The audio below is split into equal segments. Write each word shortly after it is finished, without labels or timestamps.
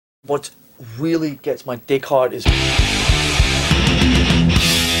what really gets my dick hard is...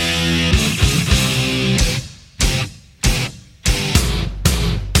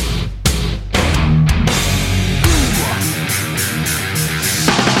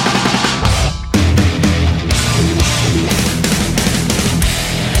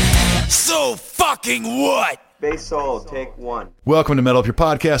 So fucking what? Bass solo, take one. Welcome to Metal Up Your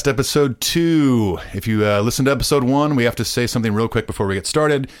Podcast, episode 2. If you listened to episode 1, we have to say something real quick before we get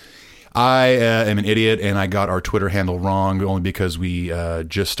started. I am an idiot, and I got our Twitter handle wrong, only because we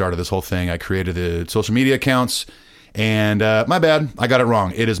just started this whole thing. I created the social media accounts, and my bad, I got it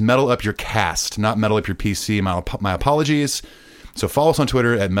wrong. It is Metal Up Your Cast, not Metal Up Your PC. My apologies. So follow us on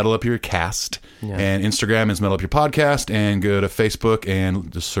Twitter at Metal Up Your Cast, and Instagram is Metal Up Your Podcast, and go to Facebook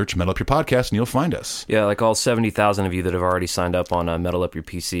and just search Metal Up Your Podcast, and you'll find us. Yeah, like all 70,000 of you that have already signed up on Metal Up Your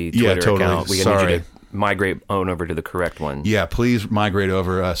PC Twitter totally. account. We need you to migrate on over to the correct one. Yeah, please migrate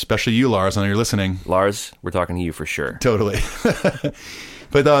over, especially you, Lars. I know you're listening. Lars, we're talking to you for sure. Totally.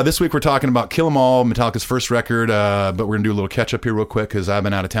 But this week we're talking about Kill 'Em All, Metallica's first record, but we're going to do a little catch-up here real quick because I've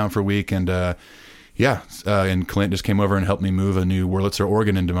been out of town for a week, and and Clint just came over and helped me move a new Wurlitzer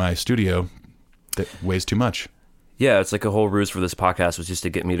organ into my studio that weighs too much. Yeah, it's like a whole ruse for this podcast was just to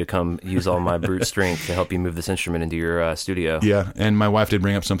get me to come use all my brute strength to help you move this instrument into your studio. Yeah, and my wife did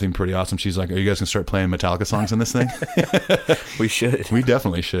bring up something pretty awesome. She's like, are you guys going to start playing Metallica songs in this thing? We should. We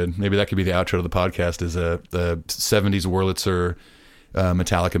definitely should. Maybe that could be the outro of the podcast, is the 70s Wurlitzer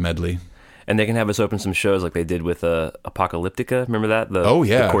Metallica medley. And they can have us open some shows like they did with Apocalyptica. Remember that?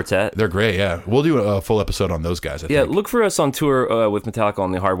 The quartet. They're great, yeah. We'll do a full episode on those guys, I think. Look for us on tour with Metallica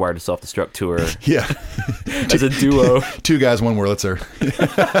on the Hardwired to Self-Destruct tour. Yeah. As a duo. 2 guys, 1 Wurlitzer.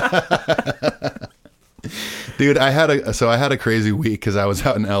 Dude, I had a crazy week because I was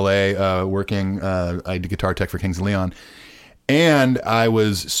out in LA working. I did guitar tech for Kings of Leon. And I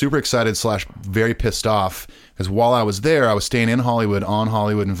was super excited / very pissed off because while I was there, I was staying in Hollywood, on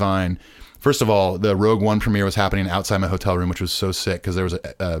Hollywood and Vine. First of all, the Rogue One premiere was happening outside my hotel room, which was so sick because there was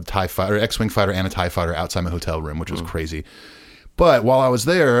a TIE fighter, X-Wing fighter, and a TIE fighter outside my hotel room, which was crazy. But while I was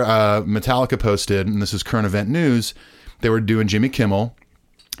there, Metallica posted, and this is current event news, they were doing Jimmy Kimmel,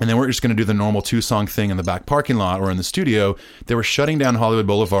 and they weren't just going to do the normal 2-song thing in the back parking lot or in the studio. They were shutting down Hollywood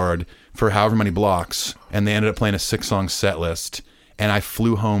Boulevard for however many blocks, and they ended up playing a 6-song set list. And I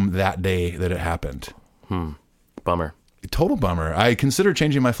flew home that day that it happened. Bummer. Total bummer. I considered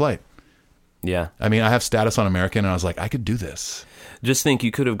changing my flight. Yeah. I mean, I have status on American, and I was like, I could do this. Just think you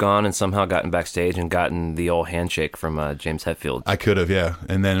could have gone and somehow gotten backstage and gotten the old handshake from James Hetfield. I could have, yeah.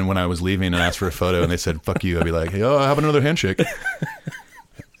 And then when I was leaving and asked for a photo and they said, fuck you, I'd be like, hey, I have another handshake.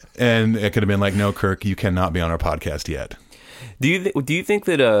 And it could have been like, no, Kirk, you cannot be on our podcast yet. Do you think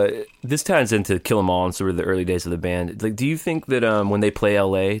that this ties into Kill 'Em All and sort of the early days of the band? Like, do you think that when they play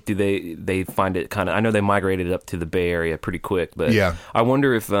LA, do they find it kind of? I know they migrated up to the Bay Area pretty quick, but yeah. I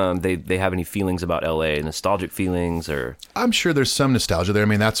wonder if they have any feelings about LA, nostalgic feelings, or I'm sure there's some nostalgia there. I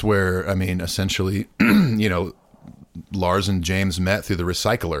mean, that's where essentially, Lars and James met through the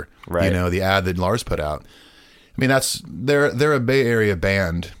Recycler, right? The ad that Lars put out. I mean, they're a Bay Area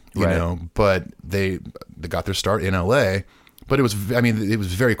band, you know, but they got their start in LA. But it was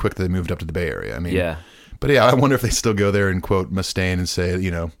very quick that they moved up to the Bay Area. I mean, yeah. But yeah, I wonder if they still go there and quote Mustaine and say,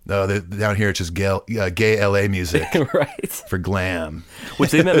 down here it's just gay LA music, right? For glam.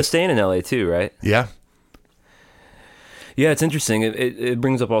 Which they met Mustaine in LA too, right? Yeah. Yeah, it's interesting. It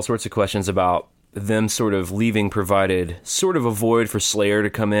brings up all sorts of questions about them sort of leaving provided sort of a void for Slayer to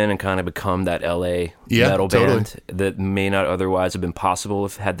come in and kind of become that LA metal band that may not otherwise have been possible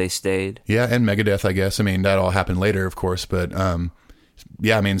had they stayed. Yeah, and Megadeth, I guess. I mean, that all happened later, of course, but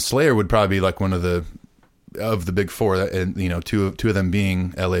Slayer would probably be like one of the big four, and two of them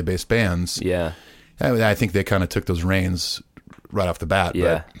being LA based bands. Yeah. I think they kind of took those reins right off the bat.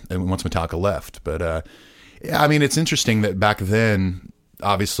 Yeah. But once Metallica left, but it's interesting that back then,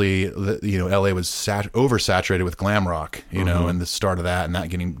 obviously, LA was oversaturated with glam rock, and the start of that and that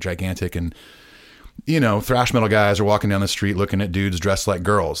getting gigantic. And, thrash metal guys are walking down the street looking at dudes dressed like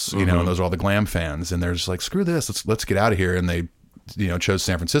girls, and those are all the glam fans. And they're just like, screw this, let's get out of here. And they, chose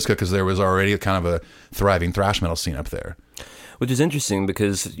San Francisco because there was already kind of a thriving thrash metal scene up there. Which is interesting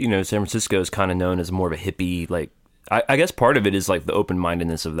because, San Francisco is kind of known as more of a hippie, like, I guess part of it is like the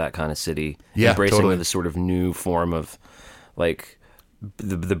open-mindedness of that kind of city. Yeah, embracing totally. this sort of new form of, like,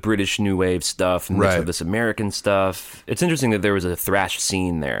 the British new wave stuff and mixed with this American stuff. It's interesting that there was a thrash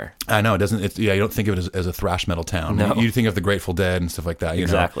scene there. I know, you don't think of it as a thrash metal town. No. You think of the Grateful Dead and stuff like that.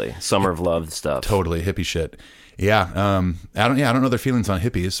 Exactly. Summer of Love stuff. Totally hippie shit. I don't know their feelings on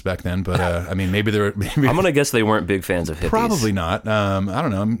hippies back then, but I mean, maybe they're. Maybe, I'm gonna guess they weren't big fans of hippies. Probably not. I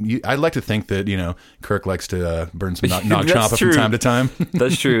don't know. I'd like to think that Kirk likes to burn some nog That's champa from true. time to time.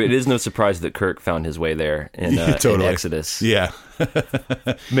 That's true. It is no surprise that Kirk found his way there in Exodus. Yeah,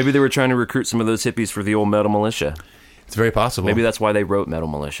 Maybe they were trying to recruit some of those hippies for the old Metal Militia. it's very possible. Maybe that's why they wrote Metal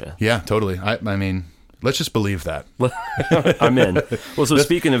Militia. Yeah, totally. I mean, let's just believe that. I'm in. Well, so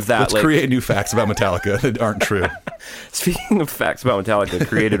speaking of that, let's create new facts about Metallica that aren't true. Speaking of facts about Metallica,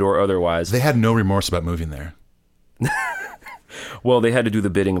 created or otherwise, They had no remorse about moving there. well, they had to do the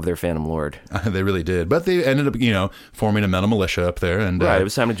bidding of their Phantom Lord. They really did, but they ended up, forming a metal militia up there, and Right, it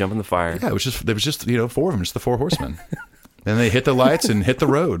was time to jump in the fire. yeah, there was just 4 of them, just the 4 horsemen. And they hit the lights and hit the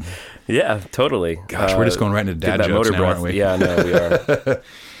road. Yeah, totally. Gosh, we're just going right into dad did that jokes motor now, breath. aren't we? Yeah, no, we are.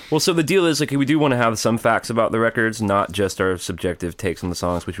 Well, so the deal is, we do want to have some facts about the records, not just our subjective takes on the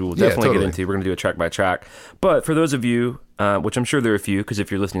songs, which we will definitely get into. We're going to do a track by track. But for those of you, which I'm sure there are a few, because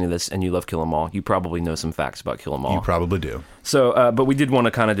if you're listening to this and you love Kill 'Em All, you probably know some facts about Kill 'Em All. You probably do. So, but we did want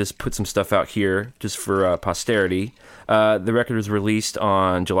to kind of just put some stuff out here, just for posterity. The record was released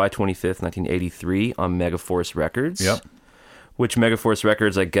on July 25th, 1983 on Megaforce Records. Yep. Which Megaforce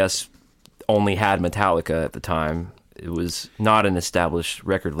Records, I guess, only had Metallica at the time. It was not an established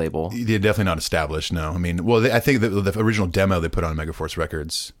record label. They're definitely not established, no. I mean, well, I think the original demo they put on Megaforce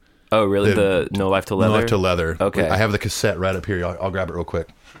Records. Oh, really? The No Life to Leather? No Life to Leather. Okay. I have the cassette right up here. I'll grab it real quick.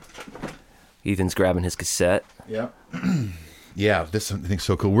 Ethan's grabbing his cassette. Yeah. Yeah, this I think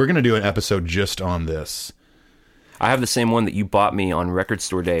so cool. We're going to do an episode just on this. I have the same one that you bought me on Record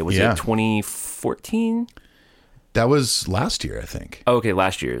Store Day. Was it 2014? That was last year, I think. Oh, okay,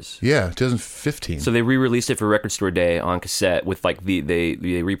 last year's. Yeah, 2015. So they re-released it for Record Store Day on cassette with they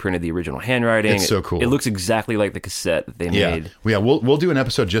reprinted the original handwriting. It's so cool. It looks exactly like the cassette that they made. Yeah, we'll do an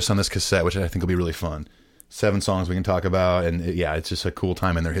episode just on this cassette, which I think will be really fun. 7 songs we can talk about, and it's just a cool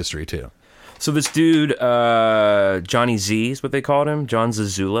time in their history too. So this dude, Johnny Z is what they called him, John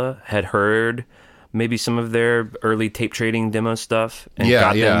Zazula, had heard maybe some of their early tape trading demo stuff, and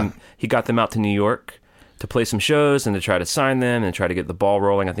he got them out to New York to play some shows and to try to sign them and try to get the ball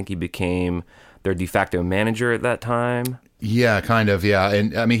rolling. I think he became their de facto manager at that time. Yeah, kind of, yeah.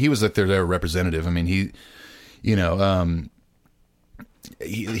 And I mean, he was like their representative. I mean, he heard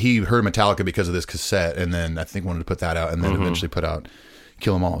Metallica because of this cassette, and then I think wanted to put that out, and then eventually put out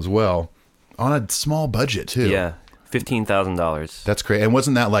Kill 'Em All as well on a small budget too. Yeah. $15,000. That's great. And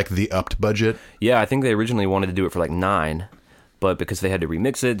wasn't that like the upped budget? Yeah, I think they originally wanted to do it for like $9,000. But because they had to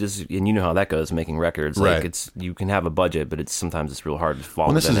remix it, and you know how that goes, making records. Like right. You can have a budget, but sometimes it's real hard to follow.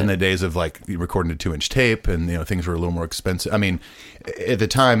 Well, this is in the days of like recording a 2-inch tape, and things were a little more expensive. I mean, at the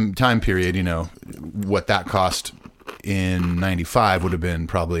time period, what that cost in '95 would have been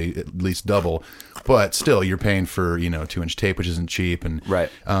probably at least double. But still, you're paying for 2-inch tape, which isn't cheap, and right.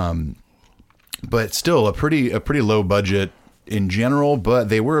 But still, a pretty low budget in general. But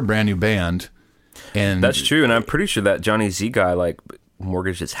they were a brand new band. And that's true, and I'm pretty sure that Johnny Z guy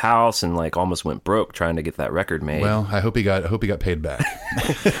mortgaged his house and almost went broke trying to get that record made. Well, I hope he got paid back.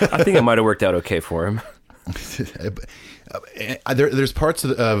 I think it might have worked out okay for him. There's parts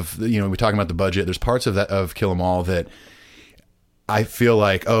of we're talking about the budget. There's parts of Kill 'Em All that I feel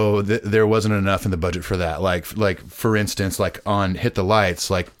like there wasn't enough in the budget for that. Like for instance, on Hit the Lights,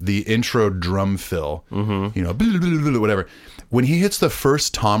 the intro drum fill, whatever. When he hits the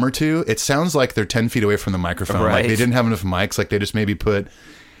first tom or two, it sounds like they're 10 feet away from the microphone. Right. Like they didn't have enough mics. Like they just maybe put,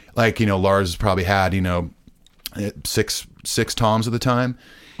 Lars probably had, 6 toms at the time,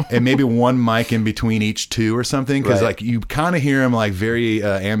 and maybe one mic in between each 2 or something. Because you kind of hear him very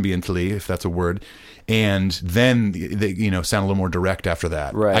ambiently, if that's a word. And then they, sound a little more direct after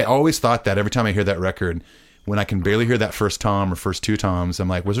that. Right. I always thought that every time I hear that record, when I can barely hear that first tom or first 2 toms, I'm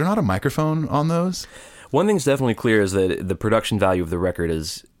like, was there not a microphone on those? One thing's definitely clear is that the production value of the record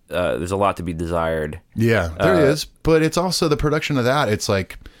is there's a lot to be desired. Yeah, there is, but it's also the production of that. It's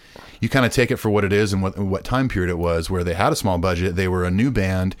like you kind of take it for what it is and what time period it was, where they had a small budget, they were a new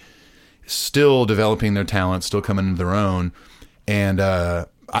band, still developing their talent, still coming into their own, and I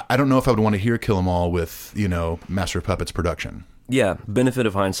don't know if I would want to hear Kill 'Em All with Master of Puppets production. Yeah, benefit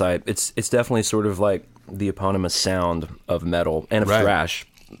of hindsight. It's definitely sort of like the eponymous sound of metal and of thrash.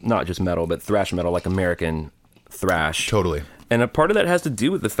 Not just metal, but thrash metal, like American thrash. Totally. And a part of that has to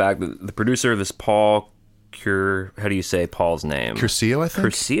do with the fact that the producer of this Paul how do you say Paul's name? Curcio, I think.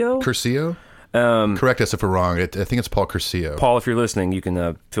 Curcio? Correct us if we're wrong. I think it's Paul Curcio. Paul, if you're listening, you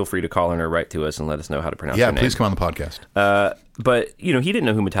can feel free to call in or write to us and let us know how to pronounce your name. Yeah, please come on the podcast. But, he didn't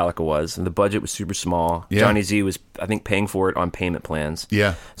know who Metallica was, and the budget was super small. Yeah. Johnny Z was, I think, paying for it on payment plans.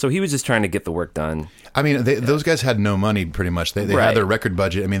 Yeah. So he was just trying to get the work done. I mean, those guys had no money, pretty much. They Right. had their record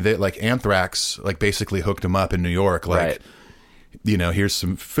budget. I mean, like Anthrax, like basically hooked them up in New York. Like, Right. Here's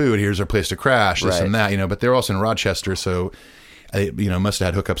some food, here's our place to crash, this Right. and that. But they're also in Rochester, so must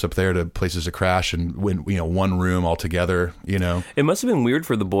have had hookups up there to places to crash and one room all together. It must have been weird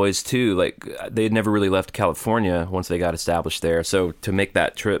for the boys too. Like they had never really left California once they got established there. So to make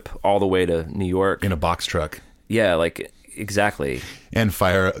that trip all the way to New York in a box truck, yeah, like exactly, and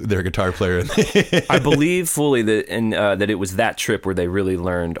fire their guitar player. I believe fully that it was that trip where they really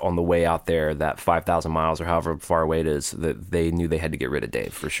learned on the way out there that 5,000 miles or however far away it is that they knew they had to get rid of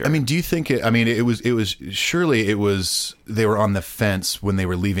Dave for sure. I mean, do you think it was surely they were on the fence when they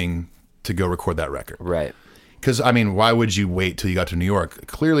were leaving to go record that record, right? Because, why would you wait till you got to New York?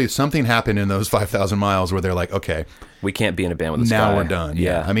 Clearly, something happened in those 5,000 miles where they're like, okay, we can't be in a band with this now guy. we're done.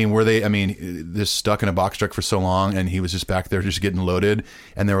 Yeah. Were they, just stuck in a box truck for so long and he was just back there just getting loaded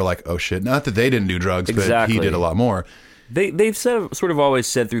and they were like, oh shit. Not that they didn't do drugs, Exactly. but he did a lot more. They've sort of always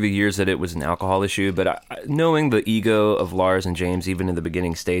said through the years that it was an alcohol issue, but knowing the ego of Lars and James, even in the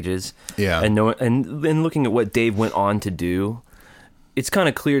beginning stages, yeah, and then looking at what Dave went on to do, it's kind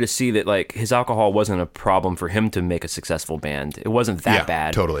of clear to see that like his alcohol wasn't a problem for him to make a successful band. It wasn't that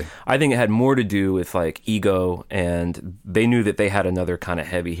bad. Totally. I think it had more to do with like ego, and they knew that they had another kind of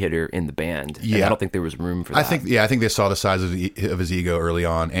heavy hitter in the band. Yeah, and I don't think there was room for that. I think they saw the size of his ego early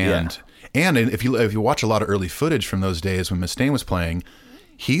on, and if you watch a lot of early footage from those days when Mustaine was playing,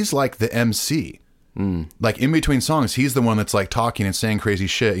 he's like the MC. Like in between songs, he's the one that's like talking and saying crazy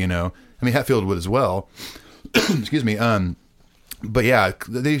shit. Hetfield would as well. Excuse me. But yeah,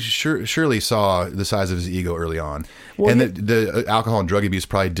 they surely saw the size of his ego early on, and the alcohol and drug abuse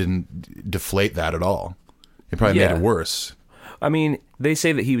probably didn't deflate that at all. It probably made it worse. I mean, they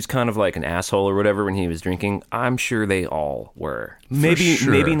say that he was kind of like an asshole or whatever when he was drinking. I'm sure they all were.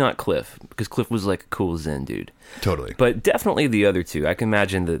 Maybe not Cliff, because Cliff was like a cool Zen dude. Totally. But definitely the other two. I can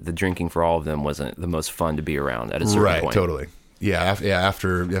imagine that the drinking for all of them wasn't the most fun to be around at a certain point. Right, totally. Yeah,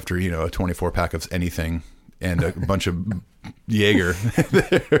 after a 24 pack of anything and a bunch of Jaeger.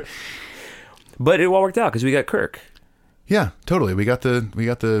 But it all worked out because we got Kirk. Yeah, totally. We got the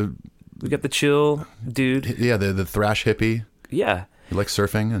chill dude. Yeah, the thrash hippie. Yeah. He likes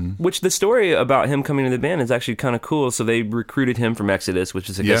surfing and which the story about him coming to the band is actually kind of cool. So they recruited him from Exodus, which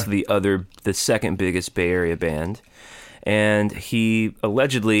is I guess the second biggest Bay Area band. And he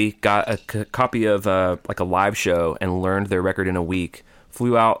allegedly got a copy of like a live show and learned their record in a week,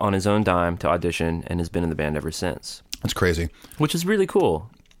 flew out on his own dime to audition, and has been in the band ever since. That's crazy. Which is really cool.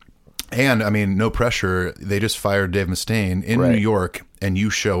 And, no pressure. They just fired Dave Mustaine in New York, and you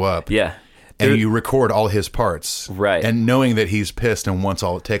show up. Yeah. And you record all his parts. Right. And knowing that he's pissed and wants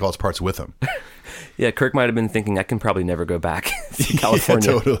take all his parts with him. Yeah, Kirk might have been thinking, I can probably never go back to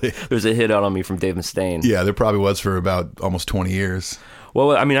California. Yeah, totally. There's a hit out on me from Dave Mustaine. Yeah, there probably was for about almost 20 years.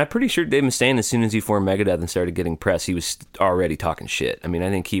 Well, I'm pretty sure Dave Mustaine, as soon as he formed Megadeth and started getting press, he was already talking shit. I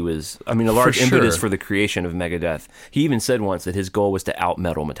think he was, a large impetus for the creation of Megadeth. He even said once that his goal was to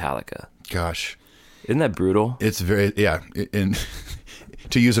out-metal Metallica. Gosh. Isn't that brutal? It's very, yeah.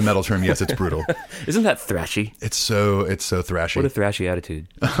 To use a metal term, yes, it's brutal. Isn't that thrashy? It's so thrashy. What a thrashy attitude.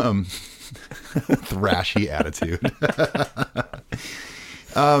 Thrashy attitude.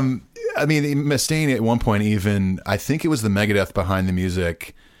 Mustaine at one point even, I think it was the Megadeth Behind the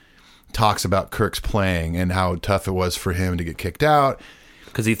Music, talks about Kirk's playing and how tough it was for him to get kicked out.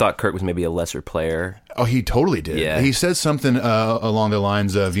 Because he thought Kirk was maybe a lesser player. Oh, he totally did. Yeah. He said something along the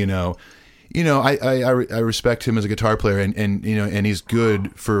lines of, I respect him as a guitar player and he's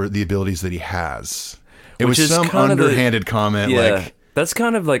good for the abilities that he has. It was some underhanded comment. Yeah. Like, that's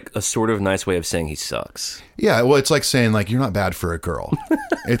kind of like a sort of nice way of saying he sucks. Yeah, well, it's like saying, like, you're not bad for a girl.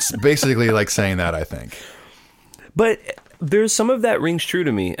 It's basically like saying that, I think. But there's some of that rings true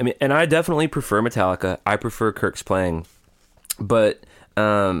to me. And I definitely prefer Metallica. I prefer Kirk's playing. But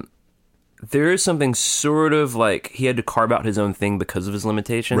there is something sort of like he had to carve out his own thing because of his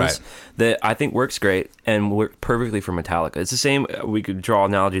limitations that I think works great and worked perfectly for Metallica. It's the same, we could draw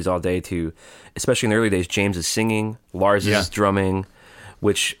analogies all day to, especially in the early days, James is singing, Lars is drumming,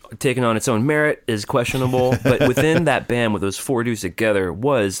 which taken on its own merit is questionable, but within that band with those four dudes together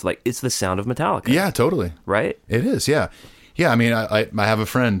was like, it's the sound of Metallica. Yeah, totally. Right? It is, yeah. Yeah, I have a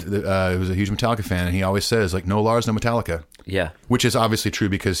friend who's a huge Metallica fan, and he always says, like, no Lars, no Metallica. Yeah. Which is obviously true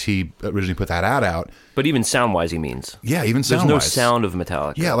because he originally put that ad out. But even sound-wise, he means. Yeah, even sound-wise. There's no sound of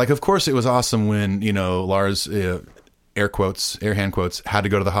Metallica. Yeah, like, of course it was awesome when, Lars, air hand quotes, had to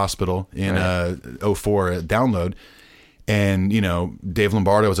go to the hospital in 04 at Download. And, Dave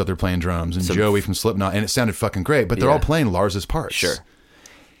Lombardo was up there playing drums and Joey from Slipknot, and it sounded fucking great, but they're all playing Lars's parts. Sure.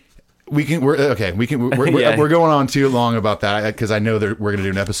 We're going on too long about that because I know that we're going to do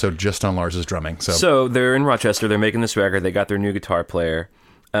an episode just on Lars's drumming. So they're in Rochester. They're making this record. They got their new guitar player.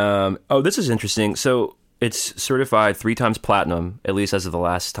 This is interesting. So it's certified 3 times platinum, at least as of the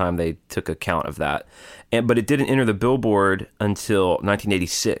last time they took account of that. But it didn't enter the Billboard until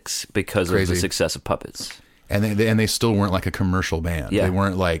 1986 because of the success of Puppets. And they still weren't like a commercial band. Yeah. They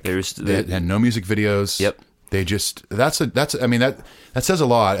weren't like they had no music videos. Yep. They just that says a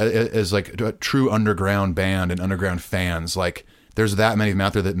lot as like a true underground band and underground fans. Like there's that many of them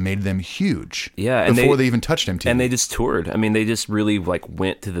out there that made them huge. Yeah, and before they even touched MTV. And they just toured. I mean, they just really like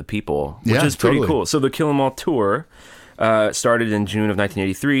went to the people, which is pretty cool. So the Kill 'Em All tour started in June of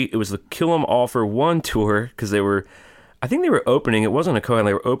 1983. It was the Kill 'Em All for One tour because I think they were opening. It wasn't a co-headline.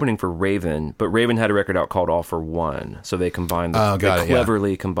 They were opening for Raven, but Raven had a record out called All for One, so they combined. They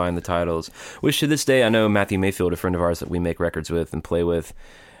cleverly combined the titles. Which to this day, I know Matthew Mayfield, a friend of ours that we make records with and play with.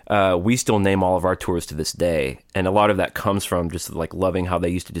 We still name all of our tours to this day, and a lot of that comes from just like loving how they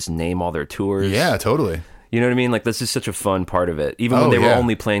used to just name all their tours. Yeah, totally. You know what I mean? Like this is such a fun part of it. Even when they were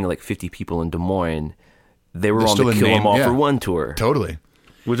only playing to like 50 people in Des Moines, they were on the Kill 'Em All for One tour. Totally.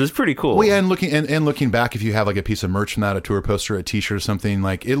 Which is pretty cool. Well, yeah, and looking back, if you have like a piece of merch from that, a tour poster, a T-shirt, or something,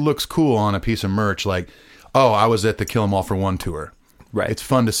 like it looks cool on a piece of merch. Like, oh, I was at the Kill 'Em All for One tour. Right. It's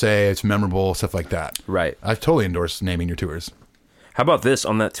fun to say. It's memorable, stuff like that. Right. I totally endorse naming your tours. How about this?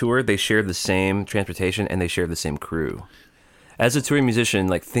 On that tour, they shared the same transportation and they shared the same crew. As a touring musician,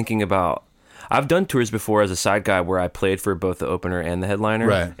 like thinking about, I've done tours before as a side guy where I played for both the opener and the headliner,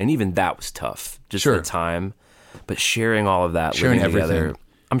 right? And even that was tough, just the time. But sharing all of that, living together.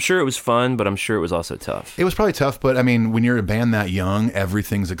 I'm sure it was fun, but I'm sure it was also tough. It was probably tough, but I mean, when you're a band that young,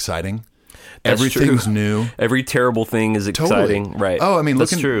 everything's exciting. That's Everything's true. New. Every terrible thing is exciting. Totally. Right. Oh, I mean,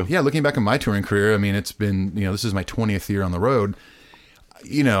 that's true. Yeah, looking back on my touring career, I mean, it's been, this is my 20th year on the road.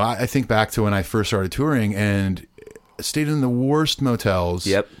 I think back to when I first started touring and stayed in the worst motels.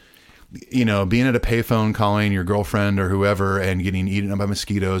 Yep. Being at a payphone calling your girlfriend or whoever and getting eaten up by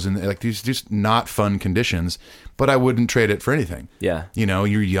mosquitoes and like these just not fun conditions, but I wouldn't trade it for anything. Yeah.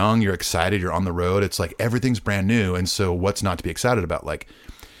 You're young, you're excited, you're on the road. It's like everything's brand new. And so what's not to be excited about? Like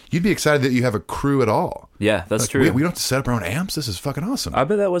you'd be excited that you have a crew at all. Yeah, that's true. We don't have to set up our own amps. This is fucking awesome. I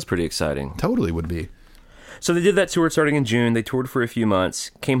bet that was pretty exciting. Totally would be. So they did that tour starting in June. They toured for a few months,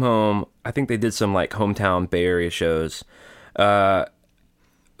 came home. I think they did some like hometown Bay Area shows.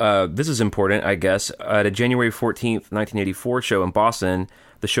 This is important, I guess. At a January 14th, 1984 show in Boston,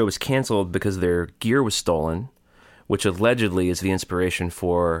 the show was canceled because their gear was stolen, which allegedly is the inspiration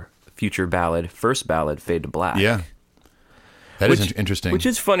for future first ballad, Fade to Black. Yeah. That is interesting. Which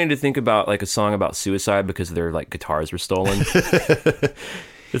is funny to think about, like a song about suicide because their like guitars were stolen.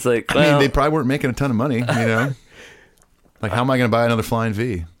 It's like, I mean, they probably weren't making a ton of money, Like, how am I going to buy another Flying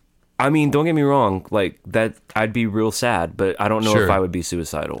V? I mean, don't get me wrong. Like that, I'd be real sad, but I don't know if I would be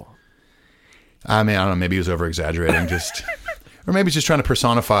suicidal. I mean, I don't know. Maybe he was over exaggerating, or maybe he's just trying to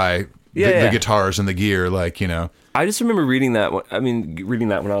personify the guitars and the gear. Like, I just remember reading that. Reading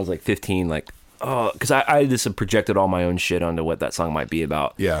that when I was like 15. Like, oh, because I just projected all my own shit onto what that song might be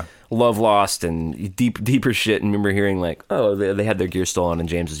about. Yeah, love lost and deeper shit. And remember hearing like, oh, they had their gear stolen, and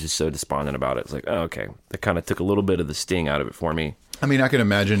James was just so despondent about it. It's like, oh, okay, that kind of took a little bit of the sting out of it for me. I mean, I can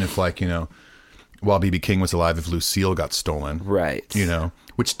imagine if like, while B.B. King was alive, if Lucille got stolen. Right.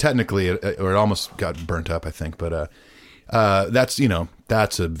 Which technically, or it almost got burnt up, I think. But that's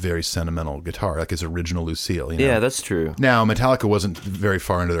a very sentimental guitar, like his original Lucille. Yeah, that's true. Now, Metallica wasn't very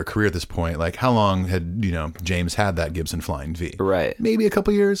far into their career at this point. Like, how long had, James had that Gibson Flying V? Right. Maybe a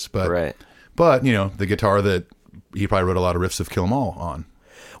couple years, but... Right. But, the guitar that he probably wrote a lot of riffs of Kill 'Em All on.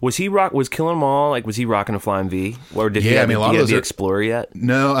 Was Kill 'Em All, like, was he rocking a Flying V? Or did he have the Explorer yet?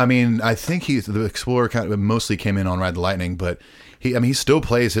 No, I mean, I think the Explorer kind of mostly came in on Ride the Lightning, but he still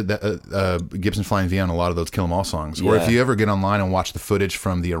plays Gibson Flying V on a lot of those Kill 'Em All songs. Yeah. Or if you ever get online and watch the footage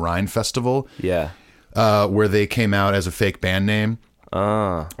from the Orion Festival, where they came out as a fake band name,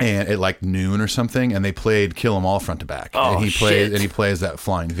 and at like noon or something, and they played Kill 'Em All front to back, and he plays that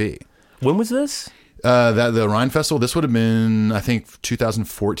Flying V. When was this? The Orion Festival, this would have been, I think,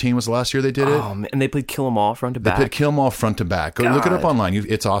 2014 was the last year they did it. Oh, man. And they played Kill 'Em All front to back? They played Kill 'Em All front to back. Go look it up online.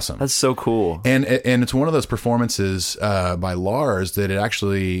 It's awesome. That's so cool. And it's one of those performances by Lars that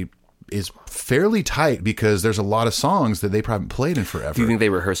is fairly tight because there's a lot of songs that they probably played in forever. Do you think they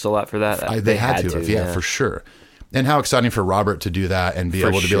rehearsed a lot for that? They had to, yeah, for sure. And how exciting for Robert to do that and be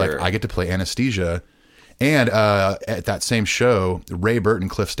able to be like, I get to play Anesthesia. And at that same show, Ray Burton,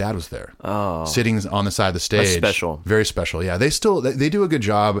 Cliff's dad, was there, sitting on the side of the stage. That's special, very special. Yeah, they do a good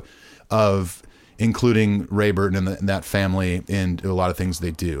job of including Ray Burton and that family in a lot of things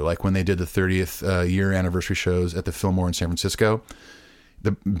they do. Like when they did the 30th year anniversary shows at the Fillmore in San Francisco,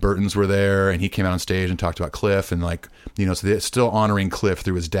 the Burtons were there, and he came out on stage and talked about Cliff, and so they're still honoring Cliff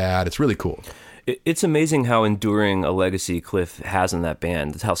through his dad. It's really cool. It's amazing how enduring a legacy Cliff has in that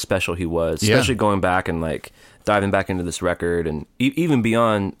band. It's how special he was, especially going back and like diving back into this record, and even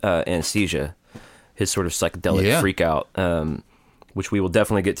beyond Anesthesia, his sort of psychedelic freak out, which we will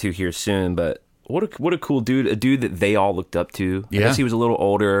definitely get to here soon. But what a cool dude, a dude that they all looked up to. I guess he was a little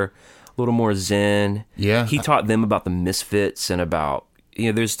older, a little more zen. Yeah, he taught them about the Misfits and about,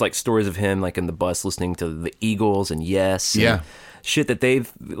 there's like stories of him like in the bus listening to the Eagles and Yes. And shit that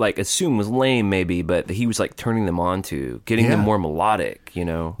they've like assumed was lame maybe, but he was like turning them on to, getting them more melodic,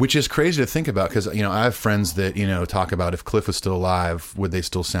 Which is crazy to think about because, I have friends that, talk about if Cliff was still alive, would they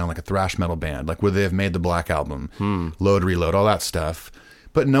still sound like a thrash metal band? Like would they have made the Black Album, Load, Reload, all that stuff?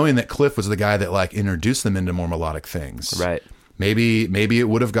 But knowing that Cliff was the guy that like introduced them into more melodic things. Right. Maybe it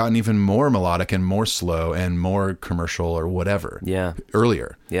would have gotten even more melodic and more slow and more commercial or whatever. Yeah.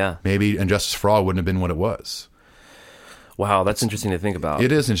 Earlier. Yeah. Maybe Injustice for All wouldn't have been what it was. Wow, that's interesting to think about.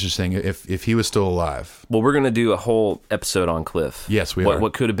 It is interesting if he was still alive. Well, we're going to do a whole episode on Cliff. Yes, we are.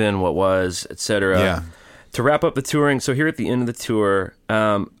 What could have been, what was, etc. Yeah. To wrap up the touring, so here at the end of the tour,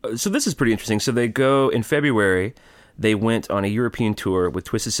 so this is pretty interesting. So they go, in February, they went on a European tour with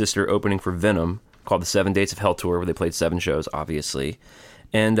Twisted Sister opening for Venom, called the 7 Dates of Hell Tour, where they played 7 shows, obviously.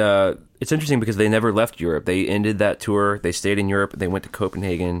 And it's interesting because they never left Europe. They ended that tour, they stayed in Europe, they went to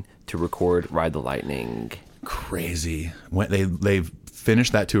Copenhagen to record Ride the Lightning. Crazy. They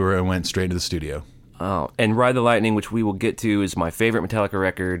finished that tour and went straight to the studio. Oh, and Ride the Lightning, which we will get to, is my favorite Metallica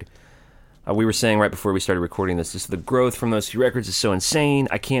record. We were saying right before we started recording this, just the growth from those 2 records is so insane.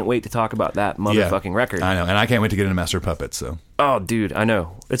 I can't wait to talk about that motherfucking record. I know, and I can't wait to get into Master of Puppets. So. Oh, dude, I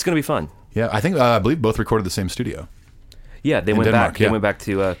know. It's going to be fun. Yeah, I believe both recorded the same studio. Yeah, they went Denmark, back. Yeah. They went back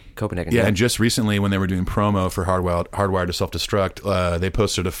to Copenhagen. Yeah, and just recently, when they were doing promo for Hardwired to Self-Destruct, they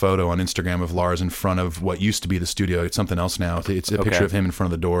posted a photo on Instagram of Lars in front of what used to be the studio. It's something else now. It's a picture of him in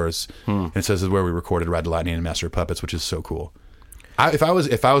front of the doors, and it says this is where we recorded Ride the Lightning and Master of Puppets, which is so cool. If I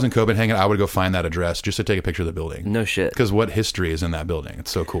was in Copenhagen, I would go find that address just to take a picture of the building. No shit. Because what history is in that building?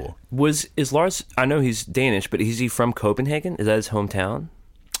 It's so cool. Is Lars? I know he's Danish, but is he from Copenhagen? Is that his hometown?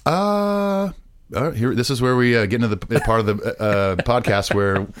 Here, this is where we get into the part of the podcast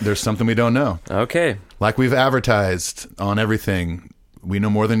where there's something we don't know. Okay. Like we've advertised on everything. We know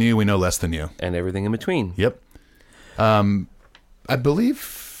more than you, we know less than you. And everything in between. Yep. I believe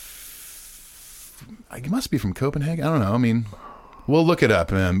it must be from Copenhagen. I don't know. I mean, we'll look it up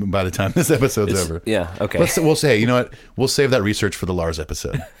by the time this episode's over. Yeah, okay. We'll say, you know what? We'll save that research for the Lars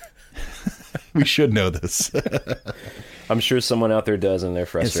episode. We should know this. I'm sure someone out there does, and they're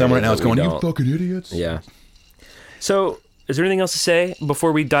frustrated. And someone right now is going, you fucking idiots. Yeah. So, is there anything else to say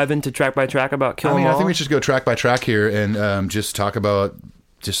before we dive into track by track about Kill 'Em All? I think we should go track by track here and just talk about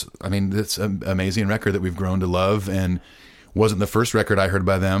this an amazing record that we've grown to love, and wasn't the first record I heard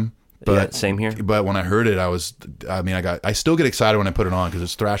by them. But yeah, same here. But when I heard it, I still get excited when I put it on because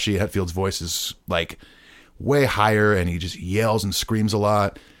it's thrashy. Hetfield's voice is like way higher, and he just yells and screams a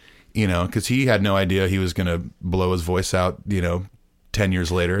lot. Because he had no idea he was going to blow his voice out, 10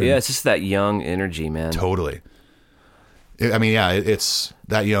 years later. Yeah, it's just that young energy, man. Totally. It's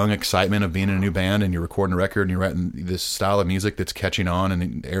that young excitement of being in a new band, and you're recording a record, and you're writing this style of music that's catching on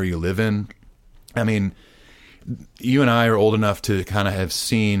in the area you live in. I mean, you and I are old enough to kind of have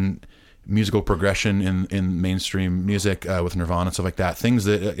seen musical progression in mainstream music with Nirvana and stuff like that. Things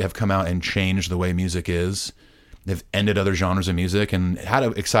that have come out and changed the way music is. They've ended other genres of music, and had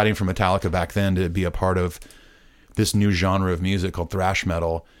it exciting for Metallica back then to be a part of this new genre of music called thrash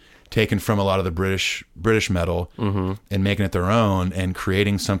metal, taken from a lot of the British metal and making it their own, and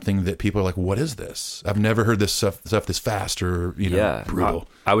creating something that people are like, what is this? I've never heard this stuff this fast or brutal.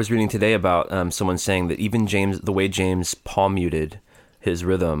 I was reading today about someone saying that even the way James palm muted his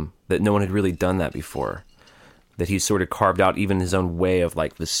rhythm, that no one had really done that before. That he's sort of carved out even his own way of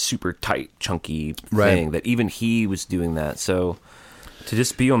like this super tight, chunky thing, that even he was doing that. So To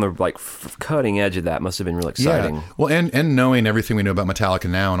just be on the like cutting edge of that must have been really exciting. Yeah. Well, and knowing everything we know about Metallica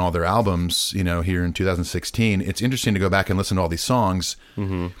now and all their albums, you know, here in 2016, it's interesting to go back and listen to all these songs.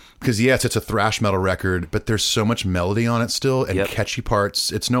 Because yes, it's a thrash metal record, but there's so much melody on it still and catchy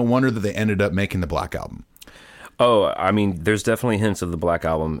parts. It's no wonder that they ended up making the Black Album. Oh, I mean, there's definitely hints of the Black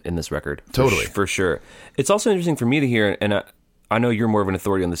Album in this record. Totally. For sure. It's also interesting for me to hear, and I know you're more of an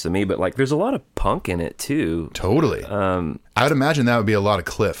authority on this than me, but like, there's a lot of punk in it too. Totally. I would imagine that would be a lot of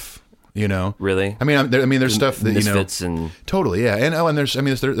Cliff. You know, really? I mean, there's stuff that Misfits and totally, yeah, and there's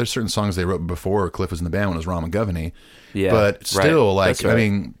certain songs they wrote before Cliff was in the band when it was Ram and Governey. Yeah, but still, right. like, right. I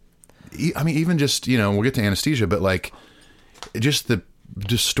mean, even just we'll get to Anesthesia, but like, just the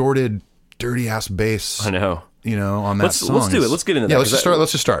distorted, dirty ass bass. I know. On that song. Let's do it. Let's get into that. Yeah, let's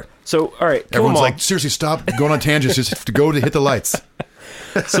just start. So, all right. Everyone's like, seriously, stop going on tangents. Just have to go to Hit the Lights.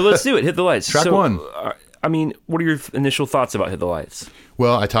 So let's do it. Hit the Lights. Track one. I mean, what are your initial thoughts about Hit the Lights?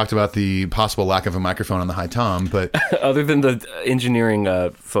 Well, I talked about the possible lack of a microphone on the high tom, but other than the engineering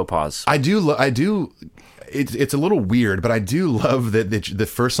faux pas, I do. It's a little weird, but I do love that the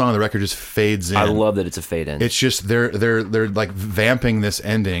first song of the record just fades in. I love that it's a fade in. It's just they're like vamping this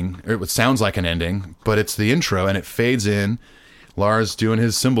ending, or it sounds like an ending, but it's the intro and it fades in. Lars doing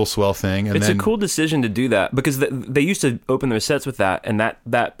his cymbal swell thing, and it's a cool decision to do that because they used to open their sets with that, and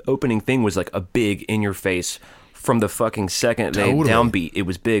that opening thing was like a big in your face. From the fucking second they downbeat, it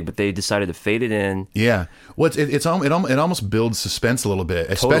was big, but they decided to fade it in. Yeah, well, it almost builds suspense a little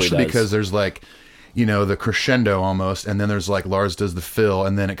bit, especially totally because there's like, the crescendo almost, and then there's like Lars does the fill,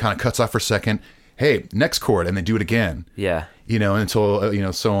 and then it kind of cuts off for a second. Hey, next chord, and they do it again. Yeah,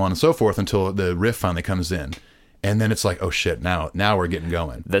 until so on and so forth until the riff finally comes in, and then it's like, oh shit, now we're getting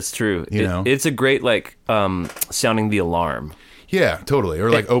going. That's true. It's a great like sounding the alarm. Yeah, totally. Or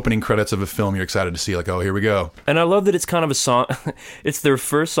like opening credits of a film you're excited to see, like, oh, here we go. And I love that it's kind of a song. It's their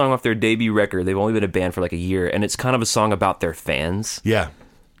first song off their debut record. They've only been a band for like a year, and it's kind of a song about their fans. Yeah,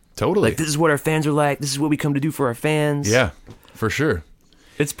 totally. Like, this is what our fans are like. This is what we come to do for our fans. Yeah, for sure.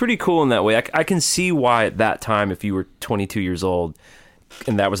 It's pretty cool in that way. I can see why at that time, if you were 22 years old,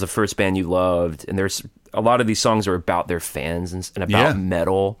 and that was the first band you loved, and there's a lot of these songs are about their fans and about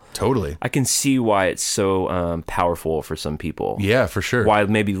metal. Totally. I can see why it's so powerful for some people. Yeah, for sure. Why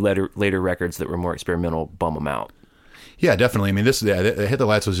maybe later records that were more experimental bum them out. Yeah, definitely. I mean, Hit the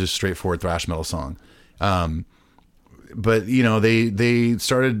Lights was just a straightforward thrash metal song. But, they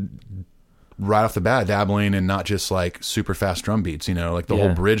started right off the bat dabbling in not just like super fast drum beats, like the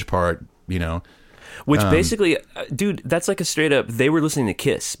whole bridge part, Which basically, dude, that's like a straight up. They were listening to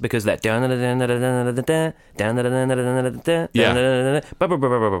Kiss because that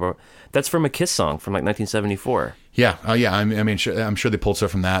that's from a Kiss song from like 1974. Yeah, I'm sure they pulled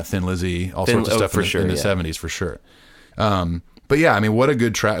stuff from that. Thin Lizzy, all sorts of stuff in the 70s for sure. But yeah, I mean, what a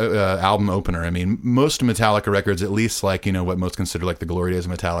good album opener. I mean, most Metallica records, at least like what most consider like the glory days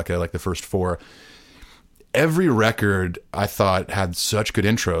of Metallica, like the first four. Every record I thought had such good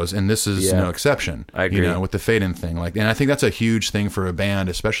intros, and this is no exception. I agree. With the fade-in thing, and I think that's a huge thing for a band,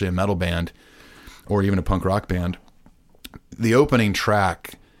 especially a metal band, or even a punk rock band. The opening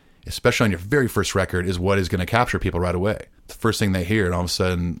track, especially on your very first record, is what is going to capture people right away. It's the first thing they hear, and all of a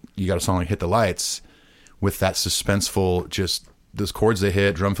sudden you got a song like "Hit the Lights" with that suspenseful, just those chords they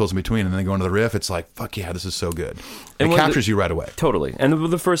hit, drum fills in between, and then they go into the riff. It's like, fuck yeah, this is so good. It captures you right away. Totally. And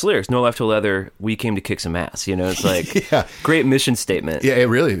the first lyrics, "No life till leather, we came to kick some ass." It's like great mission statement. Yeah, it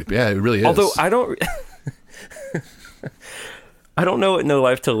really is. Although I don't know what "no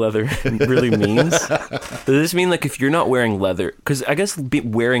life till leather" really means. Does this mean like if you're not wearing leather? Because I guess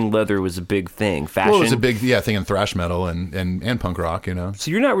wearing leather was a big thing. Fashion. Well, it was a big thing in thrash metal and punk rock. So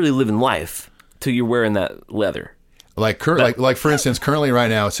you're not really living life till you're wearing that leather. Like for instance, currently right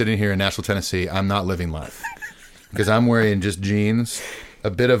now, sitting here in Nashville, Tennessee, I'm not living life because I'm wearing just jeans,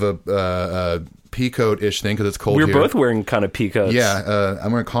 a bit of a pea coat-ish thing because it's cold here. We're both wearing kind of pea coats. Yeah,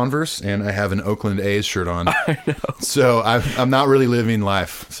 I'm wearing Converse and I have an Oakland A's shirt on. I know. So I'm not really living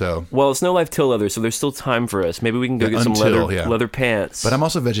life. So it's no life till leather, so there's still time for us. Maybe we can go get some leather pants. But I'm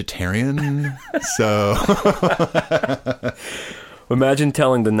also vegetarian, so. Imagine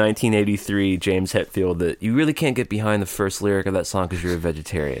telling the 1983 James Hetfield that you really can't get behind the first lyric of that song because you're a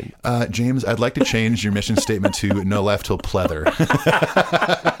vegetarian. James, I'd like to change your mission statement to "No life till pleather."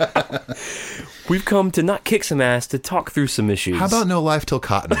 We've come to not kick some ass, to talk through some issues. How about "No life till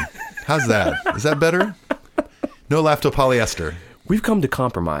cotton"? How's that? Is that better? "No life till polyester." We've come to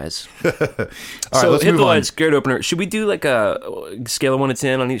compromise. All right, let's Hit move the on. Lights, Scared Opener. Should we do like a scale of 1 to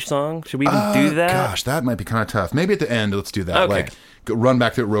 10 on each song? Should we even do that? Gosh, that might be kind of tough. Maybe at the end, let's do that. Okay. Like, run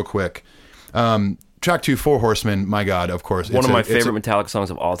back to it real quick. track 2, Four Horsemen, my God, of course. One of my favorite Metallica songs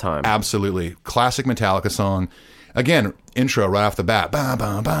of all time. Absolutely. Classic Metallica song. Again, intro right off the bat. Bah,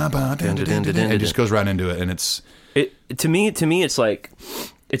 bah, bah, bah, dun, dun, dun, dun, dun. It just goes right into it, and it's... To me, it's like...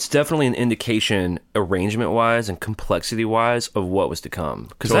 It's definitely an indication, arrangement-wise and complexity-wise, of what was to come.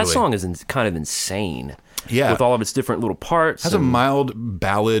 Because that song is kind of insane. Yeah. With all of its different little parts. Has a mild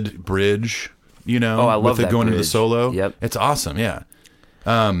ballad bridge, you know? Oh, I love with it that going bridge. into the solo. Yep. It's awesome, yeah.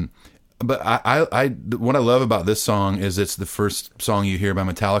 But what I love about this song is it's the first song you hear by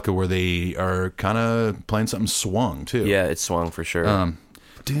Metallica where they are kind of playing something swung, too. Yeah, it's swung for sure.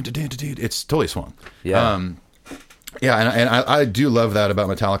 It's totally swung. Yeah. Yeah, and I do love that about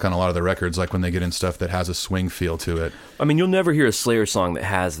Metallica on a lot of the records, like when they get in stuff that has a swing feel to it. I mean, you'll never hear a Slayer song that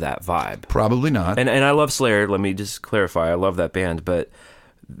has that vibe. Probably not. And I love Slayer, let me just clarify, I love that band, but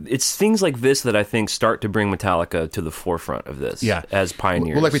it's things like this that I think start to bring Metallica to the forefront of this as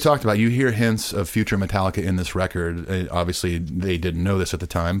pioneers. Well, like we talked about, you hear hints of future Metallica in this record. Obviously, they didn't know this at the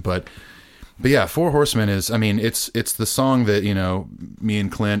time, but yeah, Four Horsemen is, I mean, it's the song that, you know, me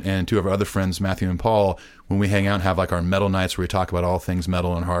and Clint and two of our other friends, Matthew and Paul, when we hang out and have like our metal nights where we talk about all things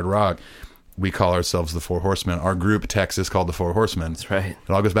metal and hard rock, we call ourselves the Four Horsemen. Our group text is called the Four Horsemen. That's right. It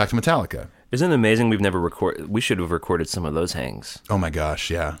all goes back to Metallica. Isn't it amazing we should have recorded some of those hangs. Oh my gosh,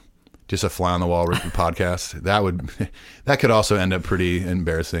 yeah. Just a fly on the wall podcast. That could also end up pretty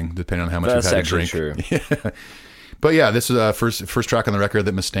embarrassing depending on how much you've had to drink. True. Yeah. But yeah, this is first track on the record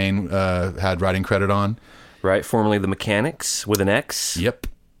that Mustaine had writing credit on. Right, formerly the Mechanics with an X. Yep.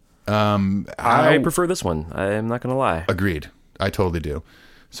 I prefer this one. I'm not going to lie. Agreed. I totally do.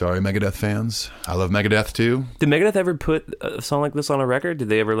 Sorry, Megadeth fans. I love Megadeth too. Did Megadeth ever put a song like this on a record? Did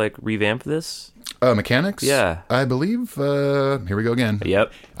they ever like revamp this? Mechanics? Yeah. I believe, here we go again.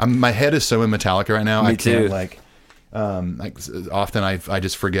 Yep. My head is so in Metallica right now. Me I can't too. often I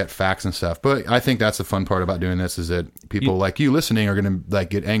just forget facts and stuff. But I think that's the fun part about doing this is that people like you listening are going to like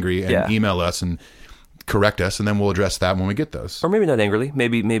get angry and email us and correct us, and then we'll address that when we get those. Or maybe not angrily,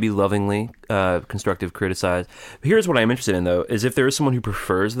 maybe lovingly, constructive criticize. Here's what I'm interested in though, is if there is someone who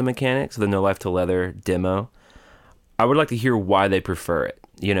prefers the Mechanics, the No Life to Leather demo, I would like to hear why they prefer it,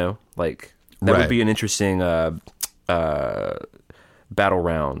 you know? Like that would be an interesting battle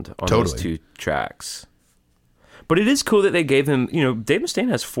round on those two tracks. But it is cool that they gave him, you know, Dave Mustaine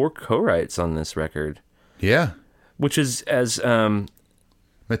has 4 co-writes on this record. Yeah. Which is as...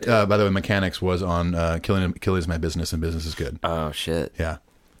 by the way, Mechanics was on Killing Is My Business and Business Is Good. Oh, shit. Yeah.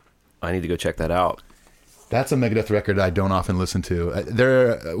 I need to go check that out. That's a Megadeth record I don't often listen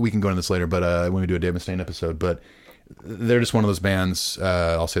to. We can go into this later, but when we do a Dave Mustaine episode, but they're just one of those bands,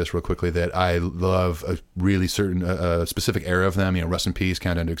 I'll say this real quickly, that I love a really certain, specific era of them, you know, Rust in Peace,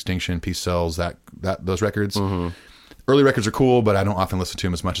 Countdown to Extinction, Peace Sells, those records. Mm-hmm. Early records are cool, but I don't often listen to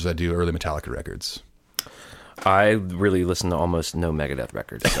them as much as I do early Metallica records. I really listen to almost no Megadeth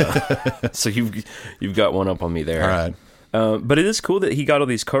records, so you've got one up on me there. All right. But it is cool that he got all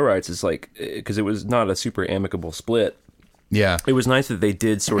these co-writes. It's like, because it was not a super amicable split. Yeah. It was nice that they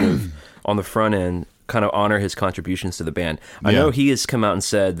did sort of, on the front end, kind of honor his contributions to the band. I know he has come out and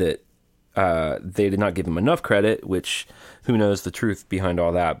said that they did not give him enough credit, which who knows the truth behind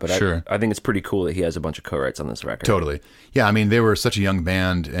all that. But sure. I think it's pretty cool that he has a bunch of co-writes on this record. Totally. Yeah, I mean, they were such a young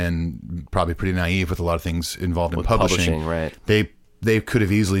band and probably pretty naive with a lot of things involved in publishing. Right. They could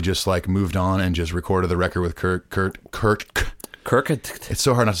have easily just like moved on and just recorded the record with Kirk. It's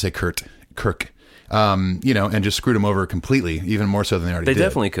so hard not to say Kirk. You know, and just screwed them over completely, even more so than they already did. They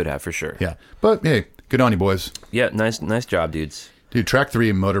definitely could have, for sure. Yeah. But hey, good on you, boys. Yeah, nice job, dudes. Dude, track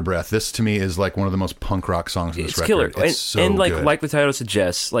 3, Motor Breath. This to me is like one of the most punk rock songs of this record. Killer. It's so and like good. Like the title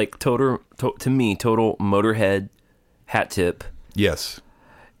suggests, like to me, total Motorhead hat tip. Yes.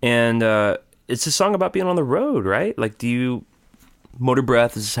 And it's a song about being on the road, right? Like, Motor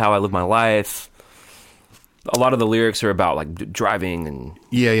Breath, this is how I live my life. A lot of the lyrics are about like driving and...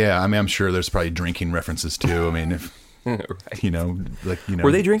 Yeah. I mean, I'm sure there's probably drinking references too. I mean, if, right.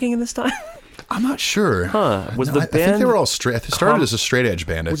 Were they drinking in this time? I'm not sure. Huh? I think they were all straight. It started as a straight edge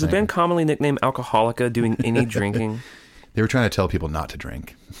band. Was the band commonly nicknamed Alcoholica, doing any drinking? They were trying to tell people not to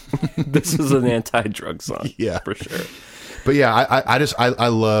drink. This is an anti-drug song. Yeah, for sure. But yeah, I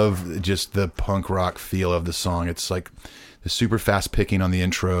love just the punk rock feel of the song. It's like the super fast picking on the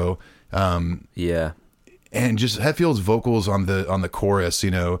intro. Yeah. And just Hetfield's vocals on the chorus,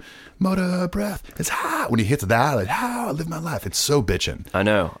 you know, Motor Breath, it's hot. When he hits that, like, how I live my life. It's so bitchin'. I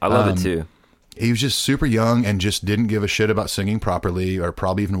know. I love it too. He was just super young and just didn't give a shit about singing properly or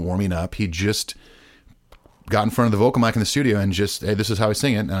probably even warming up. He just got in front of the vocal mic in the studio and just, hey, this is how I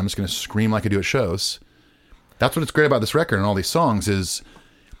sing it, and I'm just going to scream like I do at shows. That's what's great about this record and all these songs is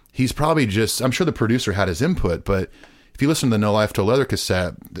he's probably just, I'm sure the producer had his input, but if you listen to the No Life Till Leather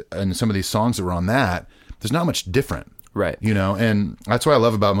cassette and some of these songs that were on that, there's not much different. Right. You know, and that's what I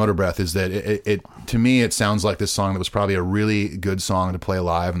love about Motor Breath is that it to me, it sounds like this song that was probably a really good song to play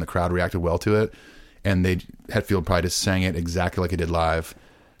live and the crowd reacted well to it. And Hetfield probably just sang it exactly like he did live.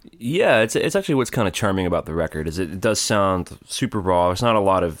 Yeah, it's actually what's kind of charming about the record is it does sound super raw. There's not a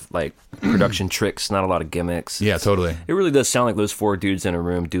lot of like production tricks, not a lot of gimmicks. Yeah, totally. It really does sound like those 4 dudes in a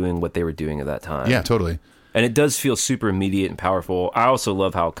room doing what they were doing at that time. Yeah, totally. And it does feel super immediate and powerful. I also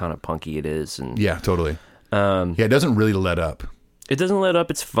love how kind of punky it is. And yeah, totally. It doesn't really let up. It doesn't let up.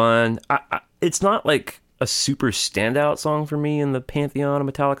 It's fun. It's not like a super standout song for me in the pantheon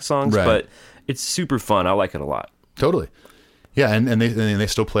of Metallica songs, right. But it's super fun. I like it a lot. Totally. Yeah, and they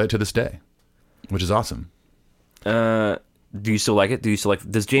still play it to this day, which is awesome. Do you still like it?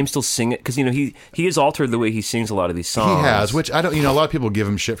 Does James still sing it? Because he has altered the way he sings a lot of these songs. He has, which I don't. A lot of people give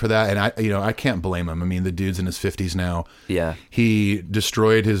him shit for that, and I can't blame him. I mean, the dude's in his 50s now. Yeah, he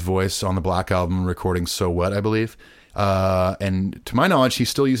destroyed his voice on the Black Album recording "So What," I believe. And to my knowledge, he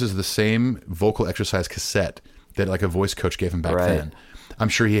still uses the same vocal exercise cassette that like a voice coach gave him back then. I'm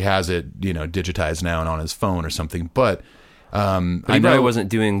sure he has it, digitized now and on his phone or something, but. But he probably wasn't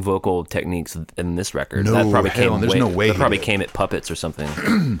doing vocal techniques in this record. No, that probably came. There's no way. That probably came at Puppets or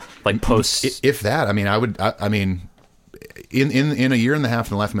something, like posts. If that, I mean, in a year and a half in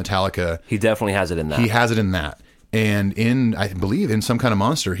the life of Metallica, he definitely has it in that. He has it in that, and I believe in Some Kind of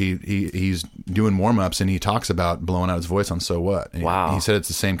Monster, he's doing warm ups and he talks about blowing out his voice on "So What." And wow. He said it's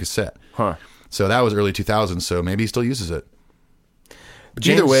the same cassette. Huh. So that was early 2000s. So maybe he still uses it.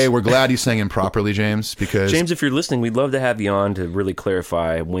 James, either way, we're glad he's singing properly, James. Because James, if you're listening, we'd love to have you on to really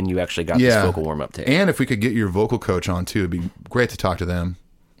clarify when you actually got this vocal warm up tape. And if we could get your vocal coach on too, it'd be great to talk to them.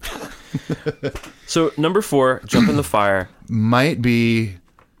 So number 4, "Jump in the Fire," might be.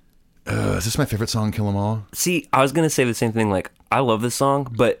 Is this my favorite song? Kill 'Em All. See, I was gonna say the same thing. Like, I love this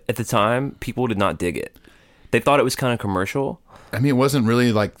song, but at the time, people did not dig it. They thought it was kind of commercial. I mean, it wasn't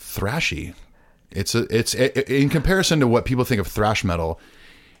really like thrashy. It's in comparison to what people think of thrash metal.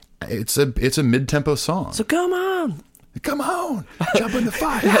 It's a mid-tempo song. So come on, jump in the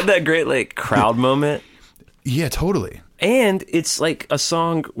fire. It had that great like crowd moment. Yeah, totally. And it's like a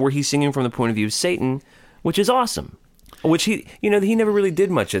song where he's singing from the point of view of Satan, which is awesome. Which he never really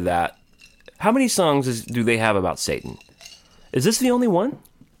did much of that. How many songs do they have about Satan? Is this the only one?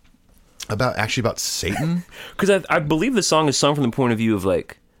 About Satan? Because I believe the song is sung from the point of view of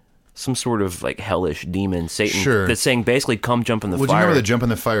like some sort of like hellish demon, Satan, sure. That's saying basically come jump in the fire. Do you remember the Jump in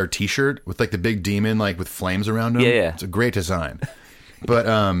the Fire t-shirt with like the big demon like with flames around him? Yeah. It's a great design. But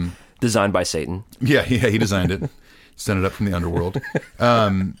designed by Satan. Yeah, he designed it. Sent it up from the underworld.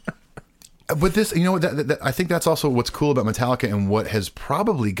 But this, I think that's also what's cool about Metallica and what has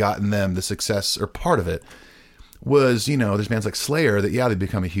probably gotten them the success, or part of it, was, there's bands like Slayer that, they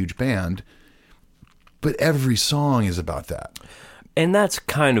become a huge band, but every song is about that. And that's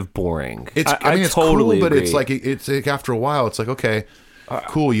kind of boring. It's totally cool, but agree. it's like after a while, it's like, okay,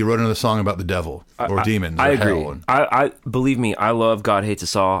 cool, you wrote another song about the devil or demons or I agree. hell. I believe me, I love God Hates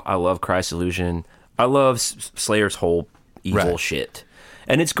Us All. I love Christ's Illusion. I love Slayer's whole evil shit.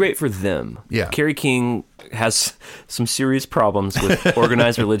 And it's great for them. Yeah. Kerry King has some serious problems with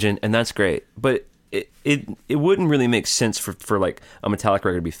organized religion, and that's great. But it wouldn't really make sense for like a Metallica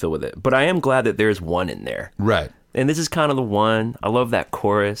record to be filled with it. But I am glad that there's one in there. Right. And this is kind of the one. I love that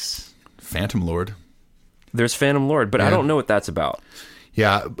chorus. Phantom Lord. There's Phantom Lord, but I don't know what that's about.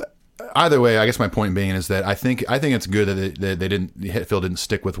 Yeah. Either way, I guess my point being is that I think it's good that they didn't, Hetfield didn't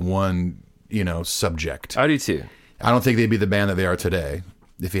stick with one, subject. I do too. I don't think they'd be the band that they are today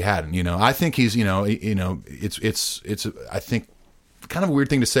if he hadn't. I think he's, it's I think kind of a weird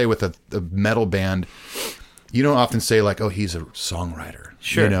thing to say with a metal band. You don't often say like, oh, he's a songwriter.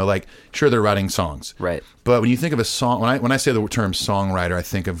 Sure. Sure, they're writing songs. Right. But when you think of a song, when I say the term songwriter, I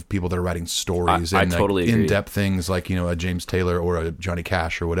think of people that are writing stories I and totally agree. in-depth things like, a James Taylor or a Johnny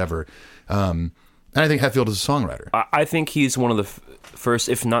Cash or whatever. And I think Hetfield is a songwriter. I think he's one of the first,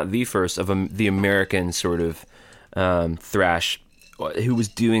 if not the first, of the American sort of thrash who was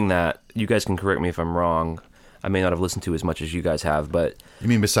doing that. You guys can correct me if I'm wrong. I may not have listened to as much as you guys have, but... You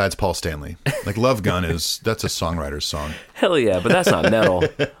mean besides Paul Stanley? Like Love Gun that's a songwriter's song. Hell yeah, but that's not metal.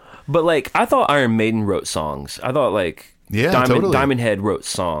 But like, I thought Iron Maiden wrote songs. I thought like... totally. Diamond Head wrote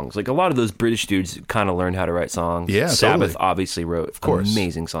songs. Like a lot of those British dudes kind of learned how to write songs. Yeah, Sabbath totally. obviously wrote of course.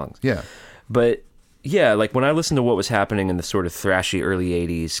 amazing songs. Yeah. But yeah, like when I listened to what was happening in the sort of thrashy early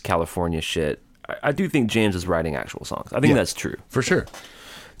 80s California shit, I do think James is writing actual songs. I think that's true. For sure.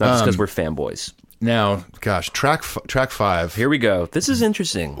 Not just because we're fanboys. Now, gosh, track 5. Here we go. This is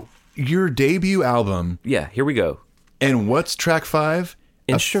interesting. Your debut album. Yeah, here we go. And what's track 5?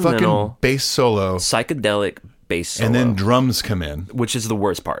 Instrumental. A fucking bass solo. Psychedelic bass solo. And then drums come in. Which is the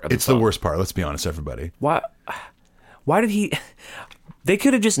worst part of It's the worst part, let's be honest, everybody. Why did he... They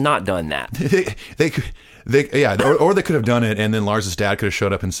could have just not done that. Or they could have done it, and then Lars's dad could have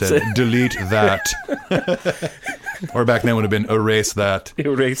showed up and said, delete that. Or back then would have been erase that.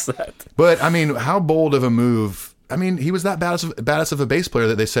 Erase that. But, I mean, how bold of a move. I mean, he was that badass of a bass player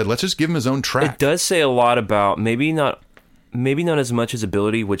that they said, let's just give him his own track. It does say a lot about, maybe not as much his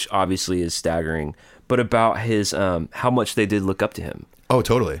ability, which obviously is staggering, but about his how much they did look up to him. Oh,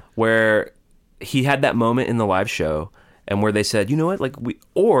 totally. Where he had that moment in the live show, and where they said, you know what,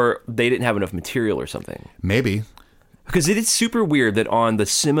 or they didn't have enough material or something. Maybe. Because it is super weird that on the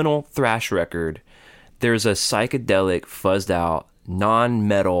seminal thrash record, there's a psychedelic, fuzzed out,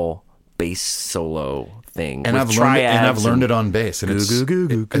 non-metal bass solo thing. And I've learned it on bass, and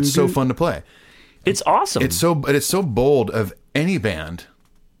it's so fun to play. It's awesome. It's so bold of any band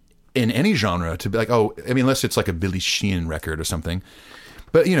in any genre to be like, oh, I mean, unless it's like a Billy Sheehan record or something.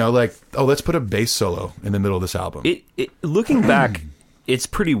 But, you know, like, oh, let's put a bass solo in the middle of this album. Looking back, it's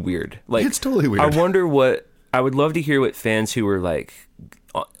pretty weird. Like, it's totally weird. I would love to hear what fans who were like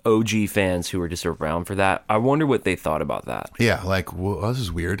OG fans who were just around for that. I wonder what they thought about that. Yeah, like, well, this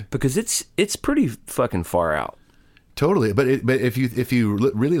is weird. Because it's pretty fucking far out. Totally. But if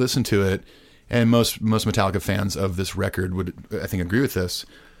you really listen to it, and most Metallica fans of this record would, I think, agree with this,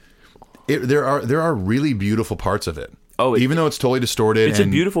 there are really beautiful parts of it. Oh, even though it's totally distorted. It's a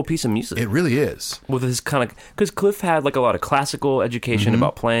beautiful piece of music. It really is. With his kind of... Because Cliff had like a lot of classical education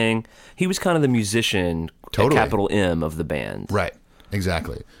about playing. He was kind of the musician, totally. Capital M of the band. Right.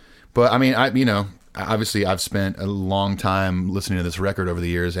 Exactly. But I mean, obviously I've spent a long time listening to this record over the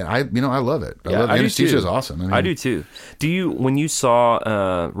years, and I love it. I love it. Anesthesia is awesome. I mean, I do too. When you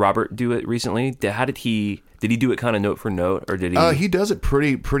saw Robert do it recently, did he do it kind of note for note, or did he? He does it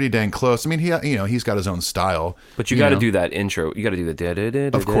pretty dang close. I mean, he's got his own style. But you got to do that intro. You got to do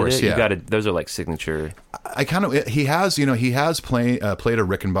the Of course, yeah. You got to. Those are like signature. He has played a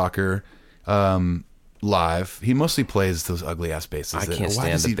Rickenbacker live. He mostly plays those ugly ass basses. I can't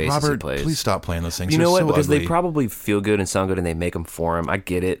stand the basses he plays. Please stop playing those things. You know what? Because ugly. they probably feel good and sound good, and they make them for him. I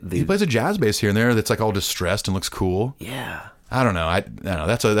get it. He plays a jazz bass here and there that's like all distressed and looks cool. Yeah. I don't know. I don't know.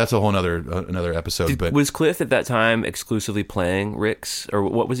 That's a whole another episode. But was Cliff at that time exclusively playing Ricks, or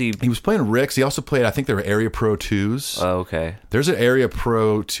what was he? He was playing Ricks. He also played, I think, there were Area Pro 2s. Oh, okay. There's an Area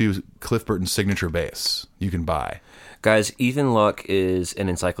Pro 2 Cliff Burton signature bass you can buy. Guys, Ethan Luck is an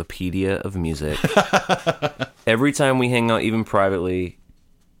encyclopedia of music. Every time we hang out, even privately,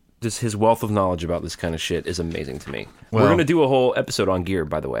 just his wealth of knowledge about this kind of shit is amazing to me. Well, we're going to do a whole episode on gear,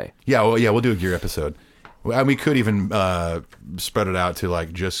 by the way. Yeah, we'll do a gear episode. We could even spread it out to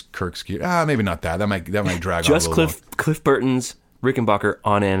like just Kirk's gear. Maybe not that. That might drag just on a little Cliff Burton's Rickenbacker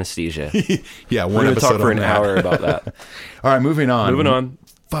on Anesthesia. Yeah, we're going to talk for an hour about that. All right, moving on.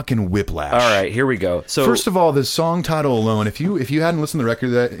 Fucking Whiplash. All right, here we go. So first of all, the song title alone, if you hadn't listened to the record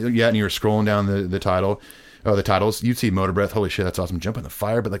yet and you were scrolling down the titles, you'd see Motor Breath. Holy shit, that's awesome. Jump in the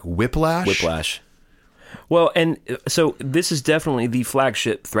Fire, but like Whiplash. Well, and so this is definitely the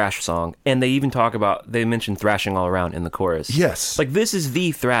flagship thrash song, and they mention thrashing all around in the chorus. Yes. Like, this is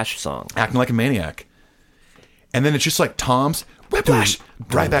the thrash song. Acting like a maniac. And then it's just like Tom's Whiplash,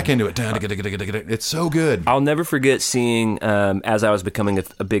 right back into it. It's so good. I'll never forget seeing, as I was becoming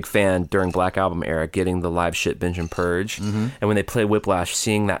a big fan during Black Album era, getting the live shit Binge and Purge, and when they play Whiplash,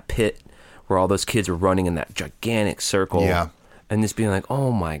 seeing that pit where all those kids were running in that gigantic circle, and just being like,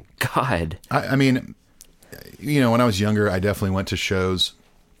 oh my God. I mean... when I was younger, I definitely went to shows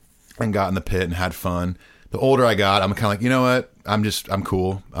and got in the pit and had fun. The older I got, I'm kind of like, you know what? I'm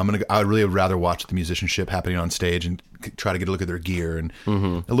cool. I really would rather watch the musicianship happening on stage and try to get a look at their gear, and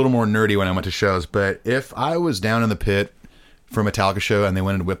a little more nerdy when I went to shows. But if I was down in the pit for a Metallica show and they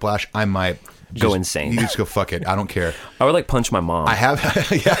went into Whiplash, I might go insane. You just go, fuck it. I don't care. I would like punch my mom. I have,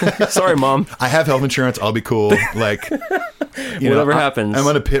 yeah. Sorry, Mom. I have health insurance. I'll be cool. Like, whatever happens. I'm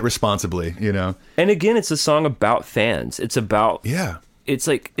going to pit responsibly, And again, it's a song about fans. It's about, yeah. It's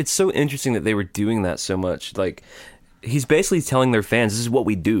like, it's so interesting that they were doing that so much. Like, he's basically telling their fans, this is what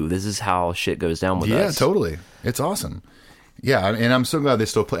we do. This is how shit goes down with us. Yeah, totally. It's awesome. Yeah, and I'm so glad they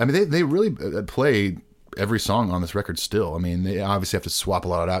still play. I mean, they really play every song on this record still. I mean, they obviously have to swap a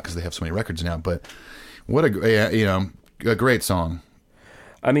lot of it out because they have so many records now. But what a great song.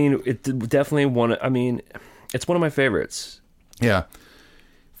 I mean, it's one of my favorites. Yeah.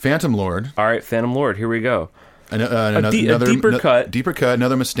 Phantom Lord. All right, Phantom Lord. Here we go. deeper cut. Deeper cut,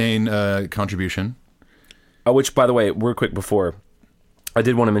 another Mustaine contribution. Which, by the way, real quick before, I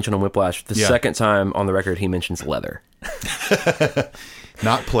did want to mention on Whiplash, the second time on the record he mentions leather.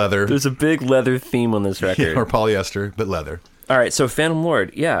 Not pleather. There's a big leather theme on this record. Or polyester, but leather. All right, so Phantom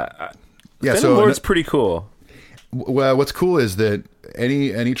Lord, Phantom so Lord's pretty cool. Well, what's cool is that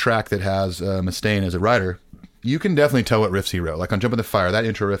any track that has Mustaine as a writer, you can definitely tell what riffs he wrote. Like on Jump in the Fire, that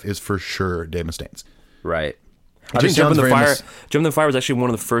intro riff is for sure Dave Mustaine's. Right. I think Jump in the Fire was actually one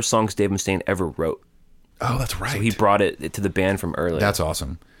of the first songs Dave Mustaine ever wrote. Oh, that's right. So he brought it to the band from early. That's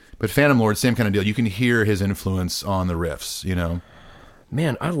awesome. But Phantom Lord, same kind of deal. You can hear his influence on the riffs, you know?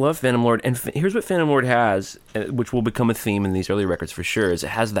 Man, I love Phantom Lord. And here's what Phantom Lord has, which will become a theme in these early records for sure, is it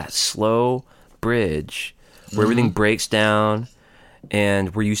has that slow bridge where everything breaks down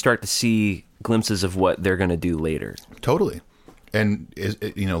and where you start to see glimpses of what they're going to do later. Totally. And,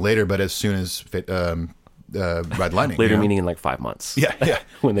 later, but as soon as Ride Lightning. Later meaning in like 5 months. Yeah.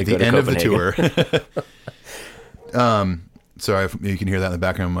 When they go to end Copenhagen. of the tour. Sorry, you can hear that in the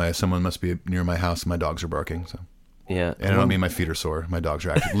background. Someone must be near my house and my dogs are barking. So. Yeah. And I don't mean my feet are sore. My dogs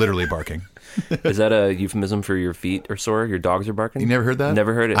are actually literally barking. Is that a euphemism for your feet are sore? Your dogs are barking? You never heard that?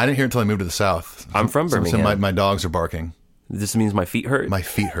 Never heard it. I didn't hear it until I moved to the South. I'm from Birmingham. My dogs are barking. This means my feet hurt? My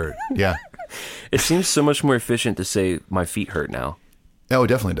feet hurt, yeah. It seems so much more efficient to say my feet hurt now. Oh, it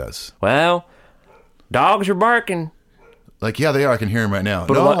definitely does. Well, dogs are barking. Like, yeah, they are. I can hear them right now.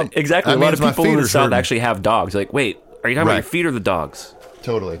 But a lot of people in the South actually have dogs. Like, wait, are you talking about your feet or the dogs?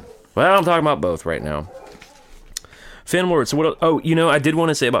 Totally. Well, I'm talking about both right now. Phantom Lord. So what? Oh, I did want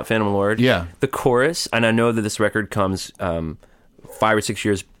to say about Phantom Lord. Yeah. The chorus, and I know that this record comes 5 or 6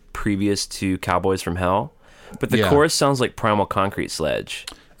 years previous to Cowboys from Hell, but the chorus sounds like Primal Concrete Sledge.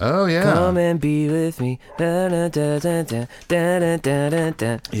 Oh yeah. Come and be with me. Da, da, da, da, da, da, da, da,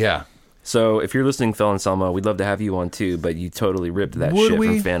 da. Yeah. So if you're listening, Phil Anselmo, we'd love to have you on too, but you totally ripped that shit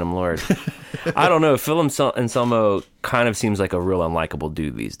from Phantom Lord. I don't know. Phil Anselmo kind of seems like a real unlikable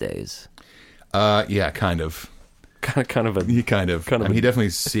dude these days. Yeah, kind of. Kind of. He definitely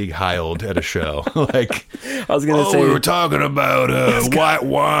Sieg Heiled at a show. Like, I was gonna say, we were talking about white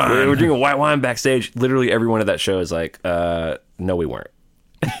wine. We were drinking white wine backstage. Literally, everyone at that show is like, "No, we weren't."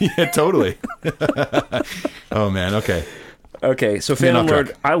 Yeah, totally. Oh man, okay. Okay, so Phantom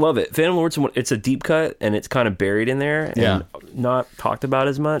Lord, I love it. Phantom Lord's it's a deep cut and it's kind of buried in there and not talked about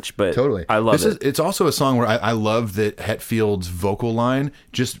as much, but totally. I love it. It's also a song where I love that Hetfield's vocal line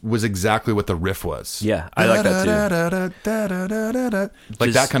just was exactly what the riff was. Yeah, I like that too.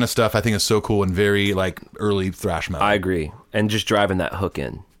 Like that kind of stuff I think is so cool and very like early thrash metal. I agree. And just driving that hook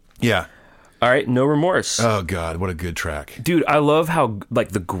in. Yeah. All right, No Remorse. Oh God, what a good track. Dude, I love how like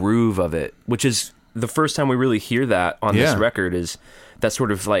the groove of it, which is the first time we really hear that on this record, is that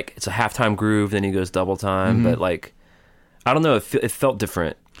sort of like it's a halftime groove, then he goes double time, but like I don't know, it felt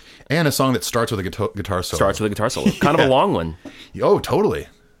different. And a song that starts with a guitar solo. Kind of a long one. Oh, totally.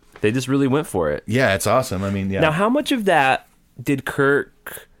 They just really went for it. Yeah, it's awesome. I mean, yeah. Now, how much of that did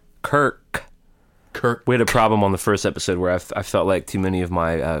Kirk? We had a problem on the first episode where I felt like too many of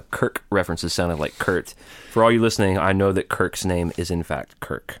my Kirk references sounded like Kurt. For all you listening, I know that Kirk's name is in fact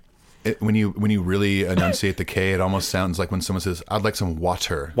Kirk. When you really enunciate the K, it almost sounds like when someone says, "I'd like some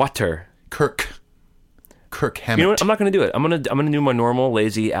water." Water. Kirk Hammett. You know what? I'm not going to do it. I'm going to do my normal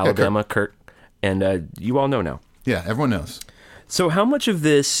lazy Alabama Kirk, and you all know now. Yeah, everyone knows. So, how much of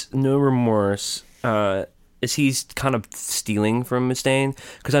this No Remorse is he kind of stealing from Mustaine?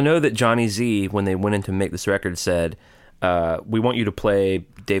 Because I know that Johnny Z, when they went in to make this record, said, "We want you to play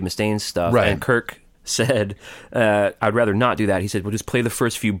Dave Mustaine's stuff," right. And Kirk said, I'd rather not do that. He said, "We'll just play the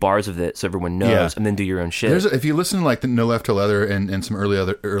first few bars of it so everyone knows, and then do your own shit." If you listen to like the No Left to Leather and some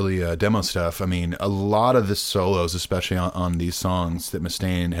early demo stuff, I mean, a lot of the solos, especially on these songs that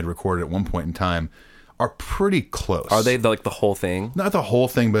Mustaine had recorded at one point in time, are pretty close. Are they like the whole thing? Not the whole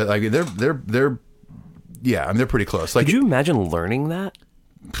thing, but like they're yeah, I mean, they're pretty close. Like, could you imagine learning that?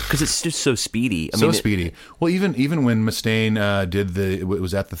 Because it's just so speedy. I mean, speedy. Well, even when Mustaine it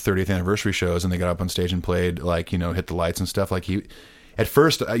was at the 30th anniversary shows and they got up on stage and played, like, Hit the Lights and stuff, like at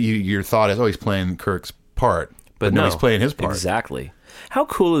first your thought is, oh, he's playing Kirk's part, but no, he's playing his part. Exactly. How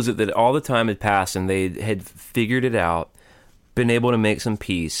cool is it that all the time had passed and they had figured it out, been able to make some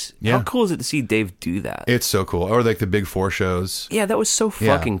peace? Yeah. How cool is it to see Dave do that? It's so cool. Or like the Big Four shows. Yeah, that was so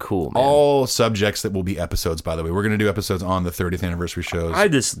fucking cool, man. All subjects that will be episodes, by the way. We're going to do episodes on the 30th anniversary shows.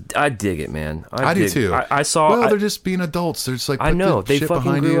 I dig it, man. I do too. I saw... Well, they're just being adults. They're just like, I know. They shit fucking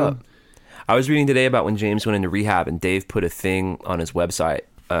behind grew you. up. I was reading today about when James went into rehab and Dave put a thing on his website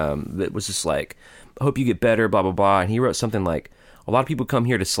that was just like, "I hope you get better, blah, blah, blah." And he wrote something like, A lot of people come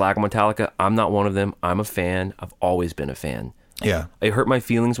here to slag on Metallica. I'm not one of them. I'm a fan. I've always been a fan. Yeah. It hurt my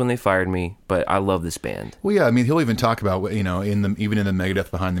feelings when they fired me, but I love this band. Well, yeah, I mean, he'll even talk about, you know, even in the Megadeth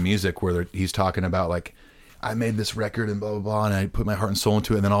Behind the Music, where he's talking about, like, I made this record and blah, blah, blah, and I put my heart and soul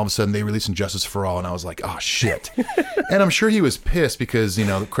into it, and then all of a sudden they released Injustice for All, and I was like, oh, shit. And I'm sure he was pissed because, you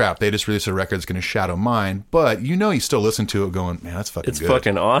know, crap, they just released a record that's going to shadow mine, but you know he still listened to it going, man, that's fucking It's good.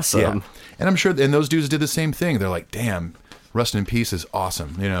 fucking awesome. Yeah. And I'm sure, and those dudes did the same thing. They're like, damn, Rust in Peace is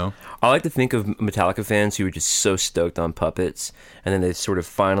awesome, you know? I like to think of Metallica fans who are just so stoked on Puppets, and then they sort of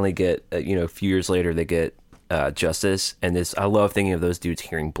finally get, you know, a few years later, they get Justice, and this, I love thinking of those dudes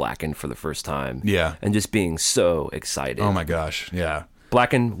hearing Blackened for the first time. Yeah. And just being so excited. Oh my gosh, yeah.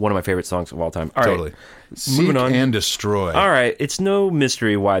 Blackened, one of my favorite songs of all time. All Totally. right, Seek moving on. and Destroy. All right, it's no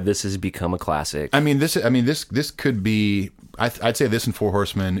mystery why this has become a classic. I mean, this could be. I'd say this and Four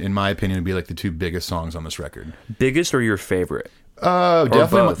Horsemen, in my opinion, would be like the two biggest songs on this record. Biggest or your favorite?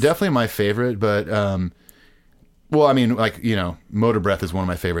 Definitely my favorite. But well, I mean, like, you know, Motor Breath is one of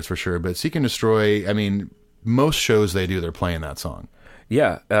my favorites for sure. But Seek and Destroy, I mean, most shows they do, they're playing that song.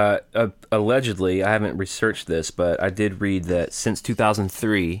 Yeah, allegedly, I haven't researched this, but I did read that since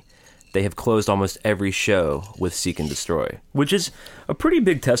 2003, they have closed almost every show with Seek and Destroy, which is a pretty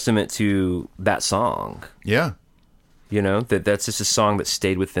big testament to that song. Yeah. You know, that's just a song that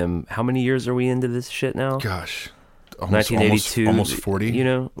stayed with them. How many years are we into this shit now? Gosh. 1982. Almost 40. You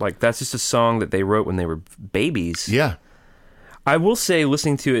know, like that's just a song that they wrote when they were babies. Yeah. I will say,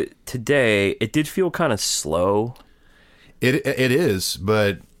 listening to it today, it did feel kind of slow. It is,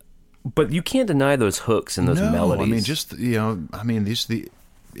 but you can't deny those hooks and those melodies. I mean, just, you know, just the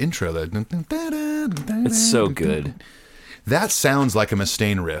intro. It's so good. That sounds like a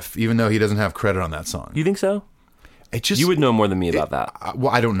Mustaine riff, even though he doesn't have credit on that song. You think so? It just, you would know more than me about that.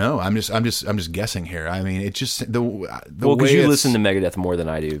 Well, I don't know. I'm just guessing here. I mean, it just the well, way because you listen to Megadeth more than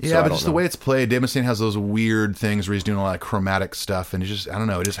I do. Yeah, so but just the way it's played, Dave Mustaine has those weird things where he's doing a lot of chromatic stuff, and it just, I don't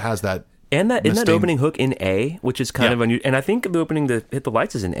know, it just has that. And that in that Mustaine opening hook in A, which is kind of unusual. And I think the opening to Hit the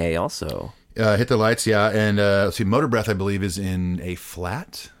Lights is in A also. Hit the Lights, yeah, and let's see, Motor Breath, I believe, is in A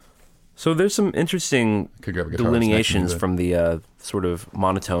flat. So there's some interesting Could grab a guitar delineations next to me, from the sort of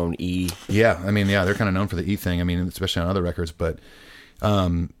monotone E. Yeah, I mean, yeah, they're kind of known for the E thing. I mean, especially on other records, but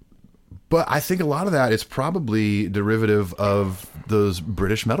I think a lot of that is probably derivative of those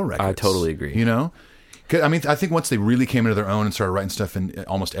British metal records. I totally agree. You know, 'cause, I mean, I think once they really came into their own and started writing stuff in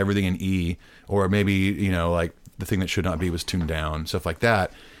almost everything in E, or maybe, you know, like The Thing That Should Not Be was tuned down, stuff like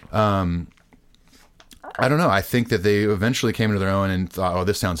that. I don't know. I think that they eventually came into their own and thought, oh,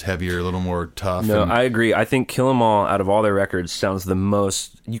 this sounds heavier, a little more tough. No, and, I agree. I think Kill 'Em All, out of all their records, sounds the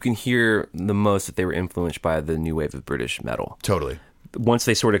most, you can hear the most that they were influenced by the new wave of British metal. Totally. Once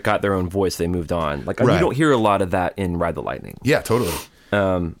they sort of got their own voice, they moved on. Like, you don't hear a lot of that in Ride the Lightning. Yeah, totally.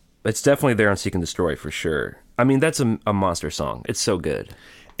 It's definitely there on Seek and Destroy for sure. I mean, that's a monster song. It's so good.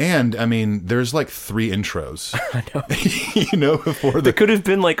 And, I mean, there's like 3 intros. I know. You know, before There could have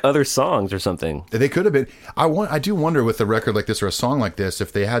been like other songs or something. They could have been. I do wonder with a record like this or a song like this,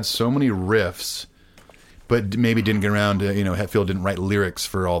 if they had so many riffs, but maybe didn't get around to, you know, Hetfield didn't write lyrics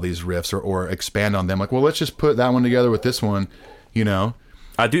for all these riffs or expand on them. Like, well, let's just put that one together with this one, you know?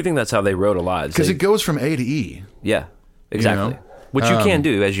 I do think that's how they wrote a lot. Because it goes from A to E. Yeah, exactly. You know? Which you can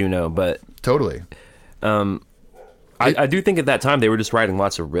do, as you know, but... Totally. I do think at that time they were just writing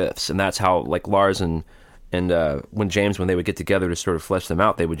lots of riffs, and that's how, like, Lars and when they would get together to sort of flesh them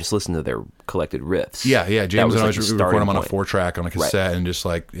out, they would just listen to their collected riffs. Yeah. James would like always record them on a 4-track on a cassette and just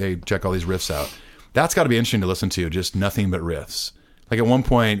like, hey, check all these riffs out. That's got to be interesting to listen to, just nothing but riffs. Like at one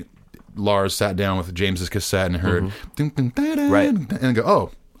point, Lars sat down with James's cassette and heard, and go,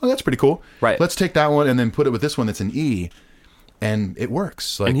 oh, that's pretty cool. Right. Let's take that one and then put it with this one that's an E. And it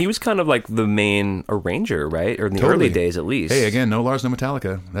works. Like, and he was kind of like the main arranger, right? Or in the early days, at least. Hey, again, no Lars, no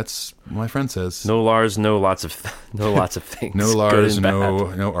Metallica. That's what my friend says. No Lars, no lots of things. No Lars,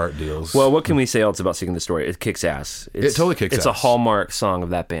 no art deals. Well, what can we say else about Seeking the Story? It kicks ass. It totally kicks ass. It's a hallmark song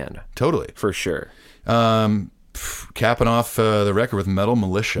of that band. Totally. For sure. Capping off the record with Metal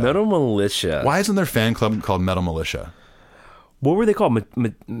Militia. Metal Militia. Why isn't their fan club called Metal Militia? What were they called?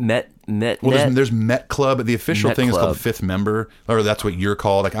 Met? Well, there's Met Club. The official Met thing Club. is called Fifth Member, or that's what you're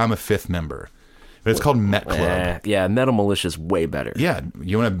called. Like, I'm a fifth member. But it's called Met Club. Yeah, Metal Militia is way better. Yeah,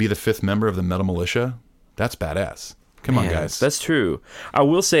 you want to be the fifth member of the Metal Militia? That's badass. Come on, guys. That's true. I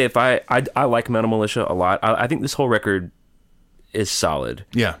will say, if I like Metal Militia a lot. I think this whole record is solid.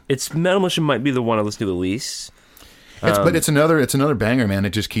 Yeah. Metal Militia might be the one I listen to the least. But it's another banger, man.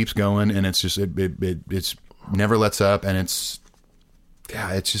 It just keeps going, and it's just it's never lets up, and it's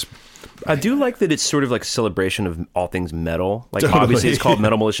just I do like that it's sort of like a celebration of all things metal. Like, Totally. obviously, it's called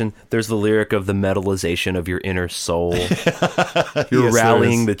Metal Militia. There's the lyric of the metalization of your inner soul. You're Yes,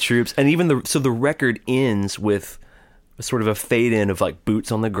 rallying there the troops. And even the record ends with sort of a fade in of like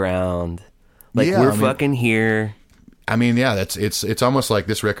boots on the ground. Like, Yeah, we're I mean- fucking here. I mean, yeah, it's almost like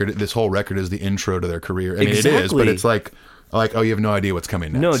this whole record is the intro to their career. I mean, it is, Exactly. but it's like, oh, you have no idea what's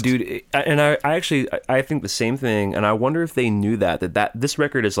coming next. No, dude, I actually think the same thing, and I wonder if they knew that this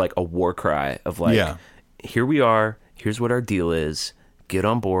record is like a war cry of like, Yeah. here we are, here's what our deal is, get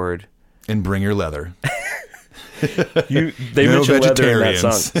on board. And bring your leather. They No mention leather in that vegetarians.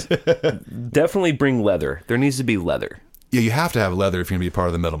 song. Definitely bring leather. There needs to be leather. Yeah, you have to have leather if you're going to be part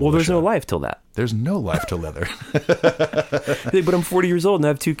of the metal Well, there's militia. no life till that. There's no life to leather. Hey, but I'm 40 years old and I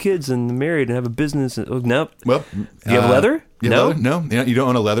have 2 kids and I'm married and have a business. And, oh, nope. Well, Do you have leather? you No. leather? No, you don't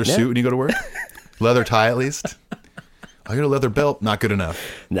own a leather suit when you go to work. Leather tie, at least. I got a leather belt. Not good enough.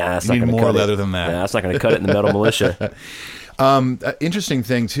 Nah, that's You not need going to more cut leather it. than that. Nah, that's not going to cut it in the metal militia. Interesting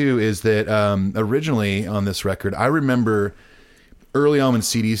thing too is that originally on this record, I remember early on when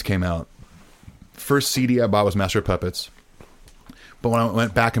CDs came out. First CD I bought was Master of Puppets. But when I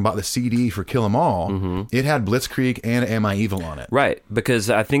went back and bought the CD for Kill 'Em All, it had Blitzkrieg and Am I Evil on it. Right,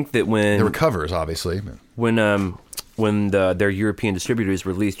 because I think that There were covers, obviously. when their European distributors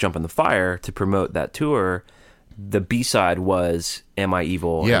released Jump in the Fire to promote that tour, the B-side was Am I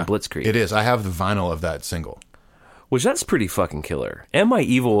Evil Yeah, and Blitzkrieg. it is. I have the vinyl of that single. Which that's pretty fucking killer. Am I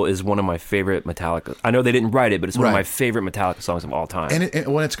Evil is one of my favorite Metallica. I know they didn't write it, but it's one of Right. my favorite Metallica songs of all time. And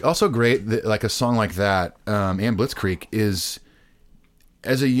when it's also great that like a song like that, and Blitzkrieg is,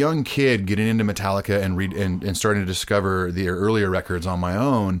 as a young kid getting into Metallica and starting to discover their earlier records on my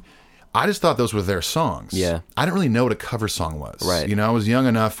own, I just thought those were their songs. Yeah. I didn't really know what a cover song was. Right. You know, I was young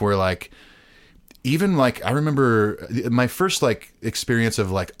enough where like, even like, I remember my first like experience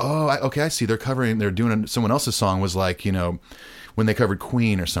of like, okay, I see they're doing someone else's song was like, you know, when they covered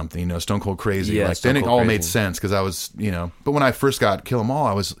Queen or something, you know, Stone Cold Crazy. Yeah, like Stone then it Cold all made Crazy. sense because I was, you know, but when I first got Kill 'Em All,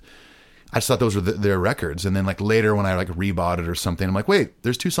 I just thought those were their records. And then like later when I like rebought it or something, I'm like, wait,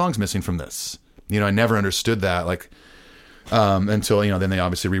 there's 2 songs missing from this. You know, I never understood that like until, you know, then they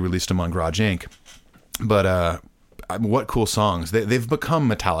obviously re-released them on Garage Inc. But what cool songs. They've become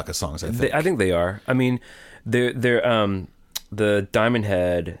Metallica songs, I think. I think they are. I mean, they're the Diamond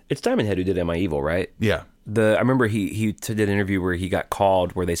Head. It's Diamond Head who did Am I Evil, right? Yeah. I remember he did an interview where he got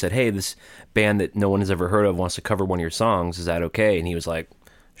called where they said, "Hey, this band that no one has ever heard of wants to cover one of your songs. Is that okay?" And he was like,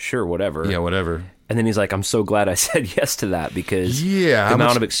 "Sure, whatever." Yeah, whatever. And then he's like, "I'm so glad I said yes to that because Yeah, the how amount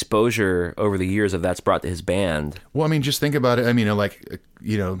much- of exposure over the years of that's brought to his band." Well, I mean, just think about it. I mean, like,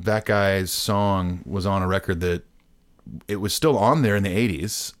 you know, that guy's song was on a record that it was still on there in the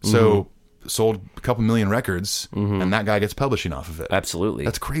 80s. So sold a couple million records, and that guy gets publishing off of it. Absolutely.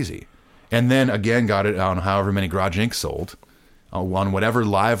 That's crazy. And then again, got it on however many Garage Inc. sold on whatever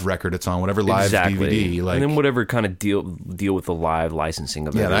live record it's on, whatever live DVD. Like, and then whatever kind of deal with the live licensing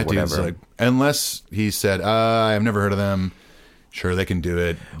of it yeah, or that whatever. dude's like, unless he said, I've never heard of them. Sure, they can do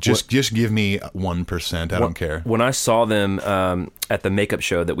it. Just give me 1%. I don't care. When I saw them at the makeup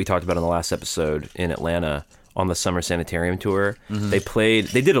show that we talked about in the last episode in Atlanta on the Summer Sanitarium tour, they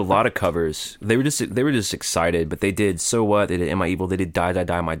did a lot of covers. They were just excited, but they did So What? They did Am I Evil? They did Die Die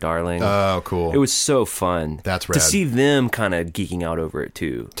Die My Darling. Oh, cool. It was so fun. That's to rad. see them kind of geeking out over it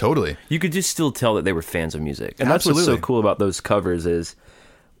too. Totally. You could just still tell that they were fans of music, and that's what's so Absolutely. cool about those covers is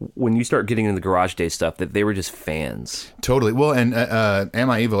when you start getting into the Garage Day stuff that they were just fans. Totally. Well, and Am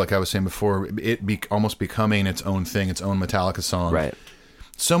I Evil, like I was saying before, almost becoming its own thing, its own Metallica song. Right.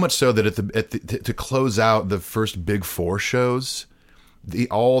 So much so that to close out the first Big Four shows,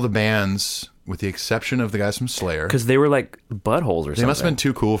 all the bands, with the exception of the guys from Slayer, Because they were like buttholes or something. they must have been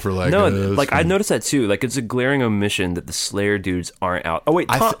too cool for like. No, like I noticed that too. Like it's a glaring omission that the Slayer dudes aren't out. Oh wait,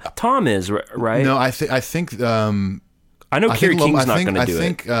 Tom is right. No, I think. I know Kerry King's not going to do I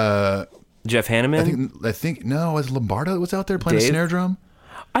think, it. Jeff Hanneman. I think no, was Lombardo was out there playing Dave? a snare drum?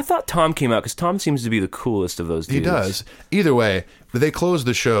 I thought Tom came out because Tom seems to be the coolest of those dudes. He does. Either way, but they closed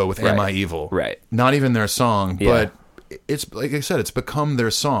the show with "Am Right. I Evil?" Right. Not even their song, Yeah. but it's like I said, it's become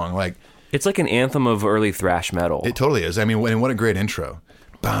their song. Like It's like an anthem of early thrash metal. it totally is. I mean, and what a great intro!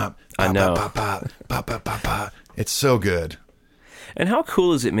 Ba, ba, I know. ba, ba, ba, ba, ba, ba. It's so good. And how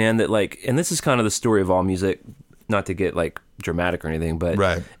cool is it, man, that like, and this is kind of the story of all music, not to get like dramatic or anything, but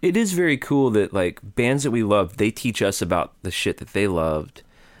Right. it is very cool that like bands that we love, they teach us about the shit that they loved.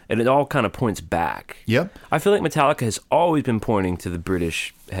 And it all kind of points back. Yep. I feel like Metallica has always been pointing to the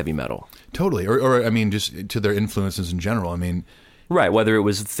British heavy metal. Totally. Or I mean, just to their influences in general. I mean, Right, whether it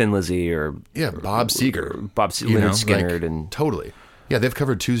was Thin Lizzy or yeah, Bob Seger, Bob you know, Leonard Skinner like, and totally. Yeah, they've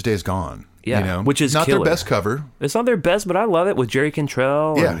covered Tuesday's Gone. Yeah, you know? which is not killer. their best cover. It's not their best, but I love it with Jerry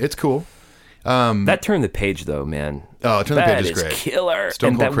Cantrell. Yeah, it's cool. That Turn the Page, though, man. Oh, Turn the Page is great. That is killer. Stone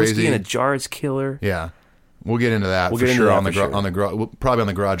and Cold that Crazy. Whiskey in a Jar is killer. Yeah. We'll get into that for sure on the probably on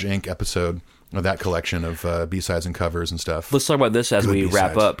the Garage Inc. episode of that collection of B-sides and covers and stuff. Let's talk about this as we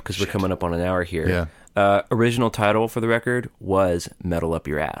wrap B-sides. up, because we're coming up on an hour here. Yeah. Original title for the record was Metal Up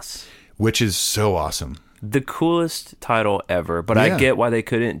Your Ass. Which is so awesome. The coolest title ever, but I get why they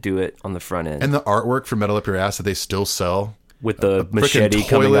couldn't do it on the front end. And the artwork for Metal Up Your Ass that they still sell. With the machete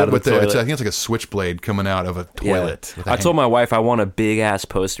coming out of the toilet. I think it's like a switchblade coming out of a toilet. Yeah. I told my wife I want a big-ass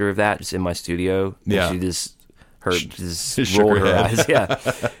poster of that just in my studio. Yeah. And she just rolled her eyes.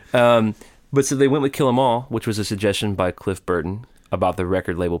 Yeah. But so they went with Kill 'Em All, which was a suggestion by Cliff Burton about the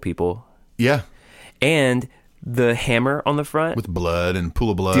record label people. Yeah. And the hammer on the front. With blood and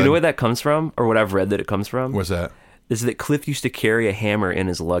pool of blood. Do you know where that comes from? Or what I've read that it comes from? Where's that? Is that Cliff used to carry a hammer in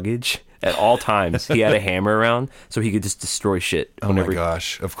his luggage at all times. He had a hammer around so he could just destroy shit. Oh my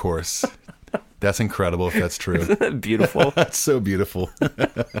gosh, of course. That's incredible if that's true. Isn't that beautiful? That's so beautiful.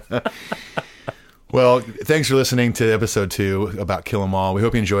 Well, thanks for listening to episode 2 about Kill 'Em All. We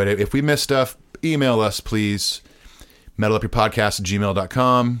hope you enjoyed it. If we missed stuff, email us, please.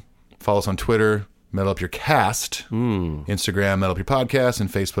 metalupyourpodcast@gmail.com. Follow us on Twitter, Metal Up Your Cast. Instagram, Metal Up Your Podcast.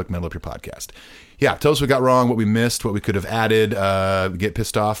 And Facebook, Metal Up Your Podcast. Yeah, tell us what we got wrong, what we missed, what we could have added, get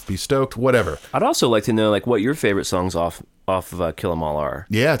pissed off, be stoked, whatever. I'd also like to know what your favorite songs off of Kill 'Em All are.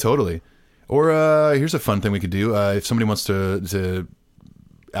 Yeah, totally. Or here's a fun thing we could do. If somebody wants to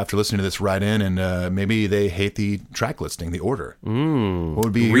after listening to this, write in and maybe they hate the track listing, the order. What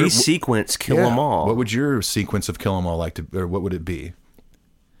would be resequence Kill 'Em All? What would your sequence of Kill 'Em All like to, or what would it be?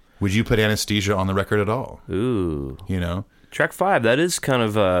 Would you put Anesthesia on the record at all? Ooh, Track 5. That is kind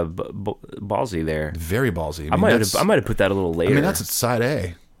of ballsy there. Very ballsy. I might have put that a little later. I mean, that's side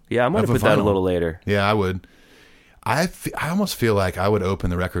A. Yeah, I might have put that a little later. Yeah, I would. I almost feel like I would open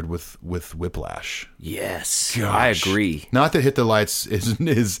the record with Whiplash. Yes, Gosh. I agree. Not that Hit the Lights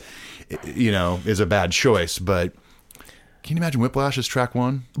is a bad choice, but can you imagine Whiplash as track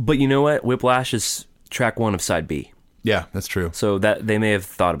 1? But you know what? Whiplash is track 1 of side B. Yeah, that's true. So that they may have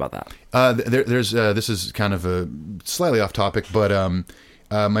thought about that. This is kind of a slightly off topic, but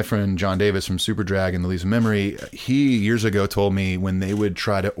my friend John Davis from Superdrag and the Leaves of Memory, he years ago told me when they would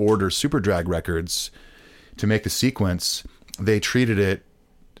try to order Superdrag records to make the sequence, they treated it,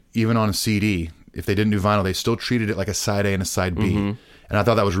 even on a CD, if they didn't do vinyl, they still treated it like a side A and a side B. And I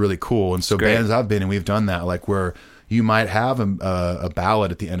thought that was really cool. And so bands I've been in, we've done that, like where you might have a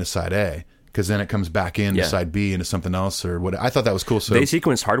ballad at the end of side A, because then it comes back into side B into something else or what. I thought that was cool. So they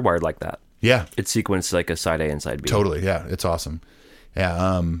sequenced Hardwired like that. Yeah. It's sequenced like a side A and side B. Totally, yeah. It's awesome.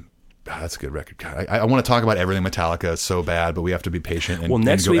 Yeah, that's a good record. God, I want to talk about everything Metallica so bad, but we have to be patient and go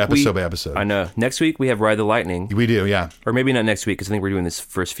episode by episode. I know. Next week we have Ride the Lightning. We do, yeah. Or maybe not next week, because I think we're doing this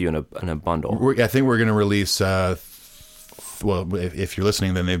first few in a bundle. I think we're going to release... well, if you're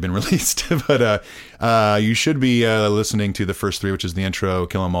listening, then they've been released. But you should be listening to the first 3, which is the intro,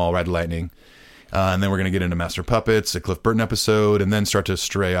 Kill 'Em All, Ride the Lightning. And then we're going to get into Master Puppets, a Cliff Burton episode, and then start to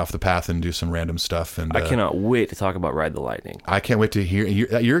stray off the path and do some random stuff. And I cannot wait to talk about Ride the Lightning. I can't wait to hear.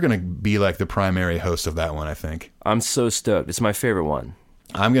 You're going to be like the primary host of that one, I think. I'm so stoked. It's my favorite one.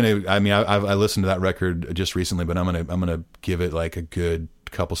 I listened to that record just recently, but I'm gonna give it like a good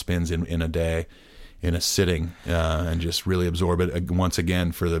couple spins in a day, in a sitting, and just really absorb it once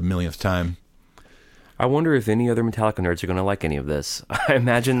again for the millionth time. I wonder if any other Metallica nerds are going to like any of this. I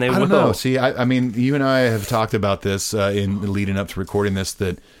imagine they will. I don't know. See, I mean, you and I have talked about this in leading up to recording this,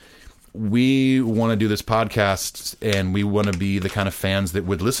 that we want to do this podcast and we want to be the kind of fans that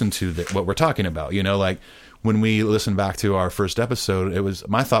would listen to what we're talking about. Like when we listened back to our first episode,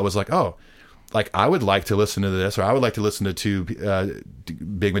 my thought was like, oh, like I would like to listen to this, or I would like to listen to 2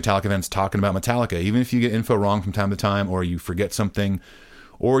 big Metallica fans talking about Metallica, even if you get info wrong from time to time, or you forget something,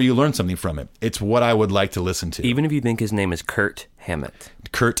 or you learn something from it. It's what I would like to listen to. Even if you think his name is Kurt Hammett.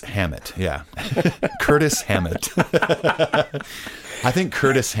 Kurt Hammett, yeah. Curtis Hammett. I think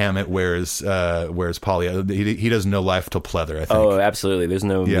Curtis Hammett wears poly. He does No Life Till Pleather, I think. Oh, absolutely. There's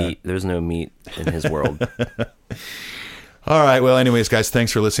no meat. There's no meat in his world. All right. Well, anyways, guys,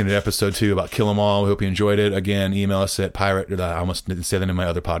 thanks for listening to episode 2 about Kill 'Em All. We hope you enjoyed it. Again, email us at pirate. I almost didn't say that in my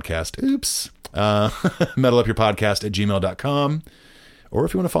other podcast. Oops. metalupyourpodcast@gmail.com. Or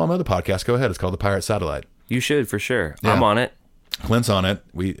if you want to follow my other podcast, go ahead. It's called The Pirate Satellite. You should, for sure. Yeah. I'm on it. Clint's on it.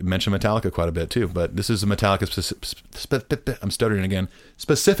 We mentioned Metallica quite a bit, too. But this is a Metallica I'm stuttering again.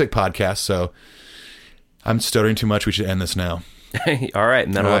 Specific podcast, so I'm stuttering too much. We should end this now. All right.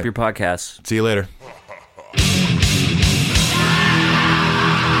 Metal Up Your Podcast. See you later.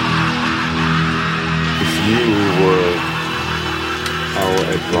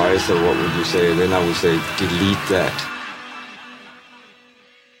 advice, or what would you say? Then I would say delete that.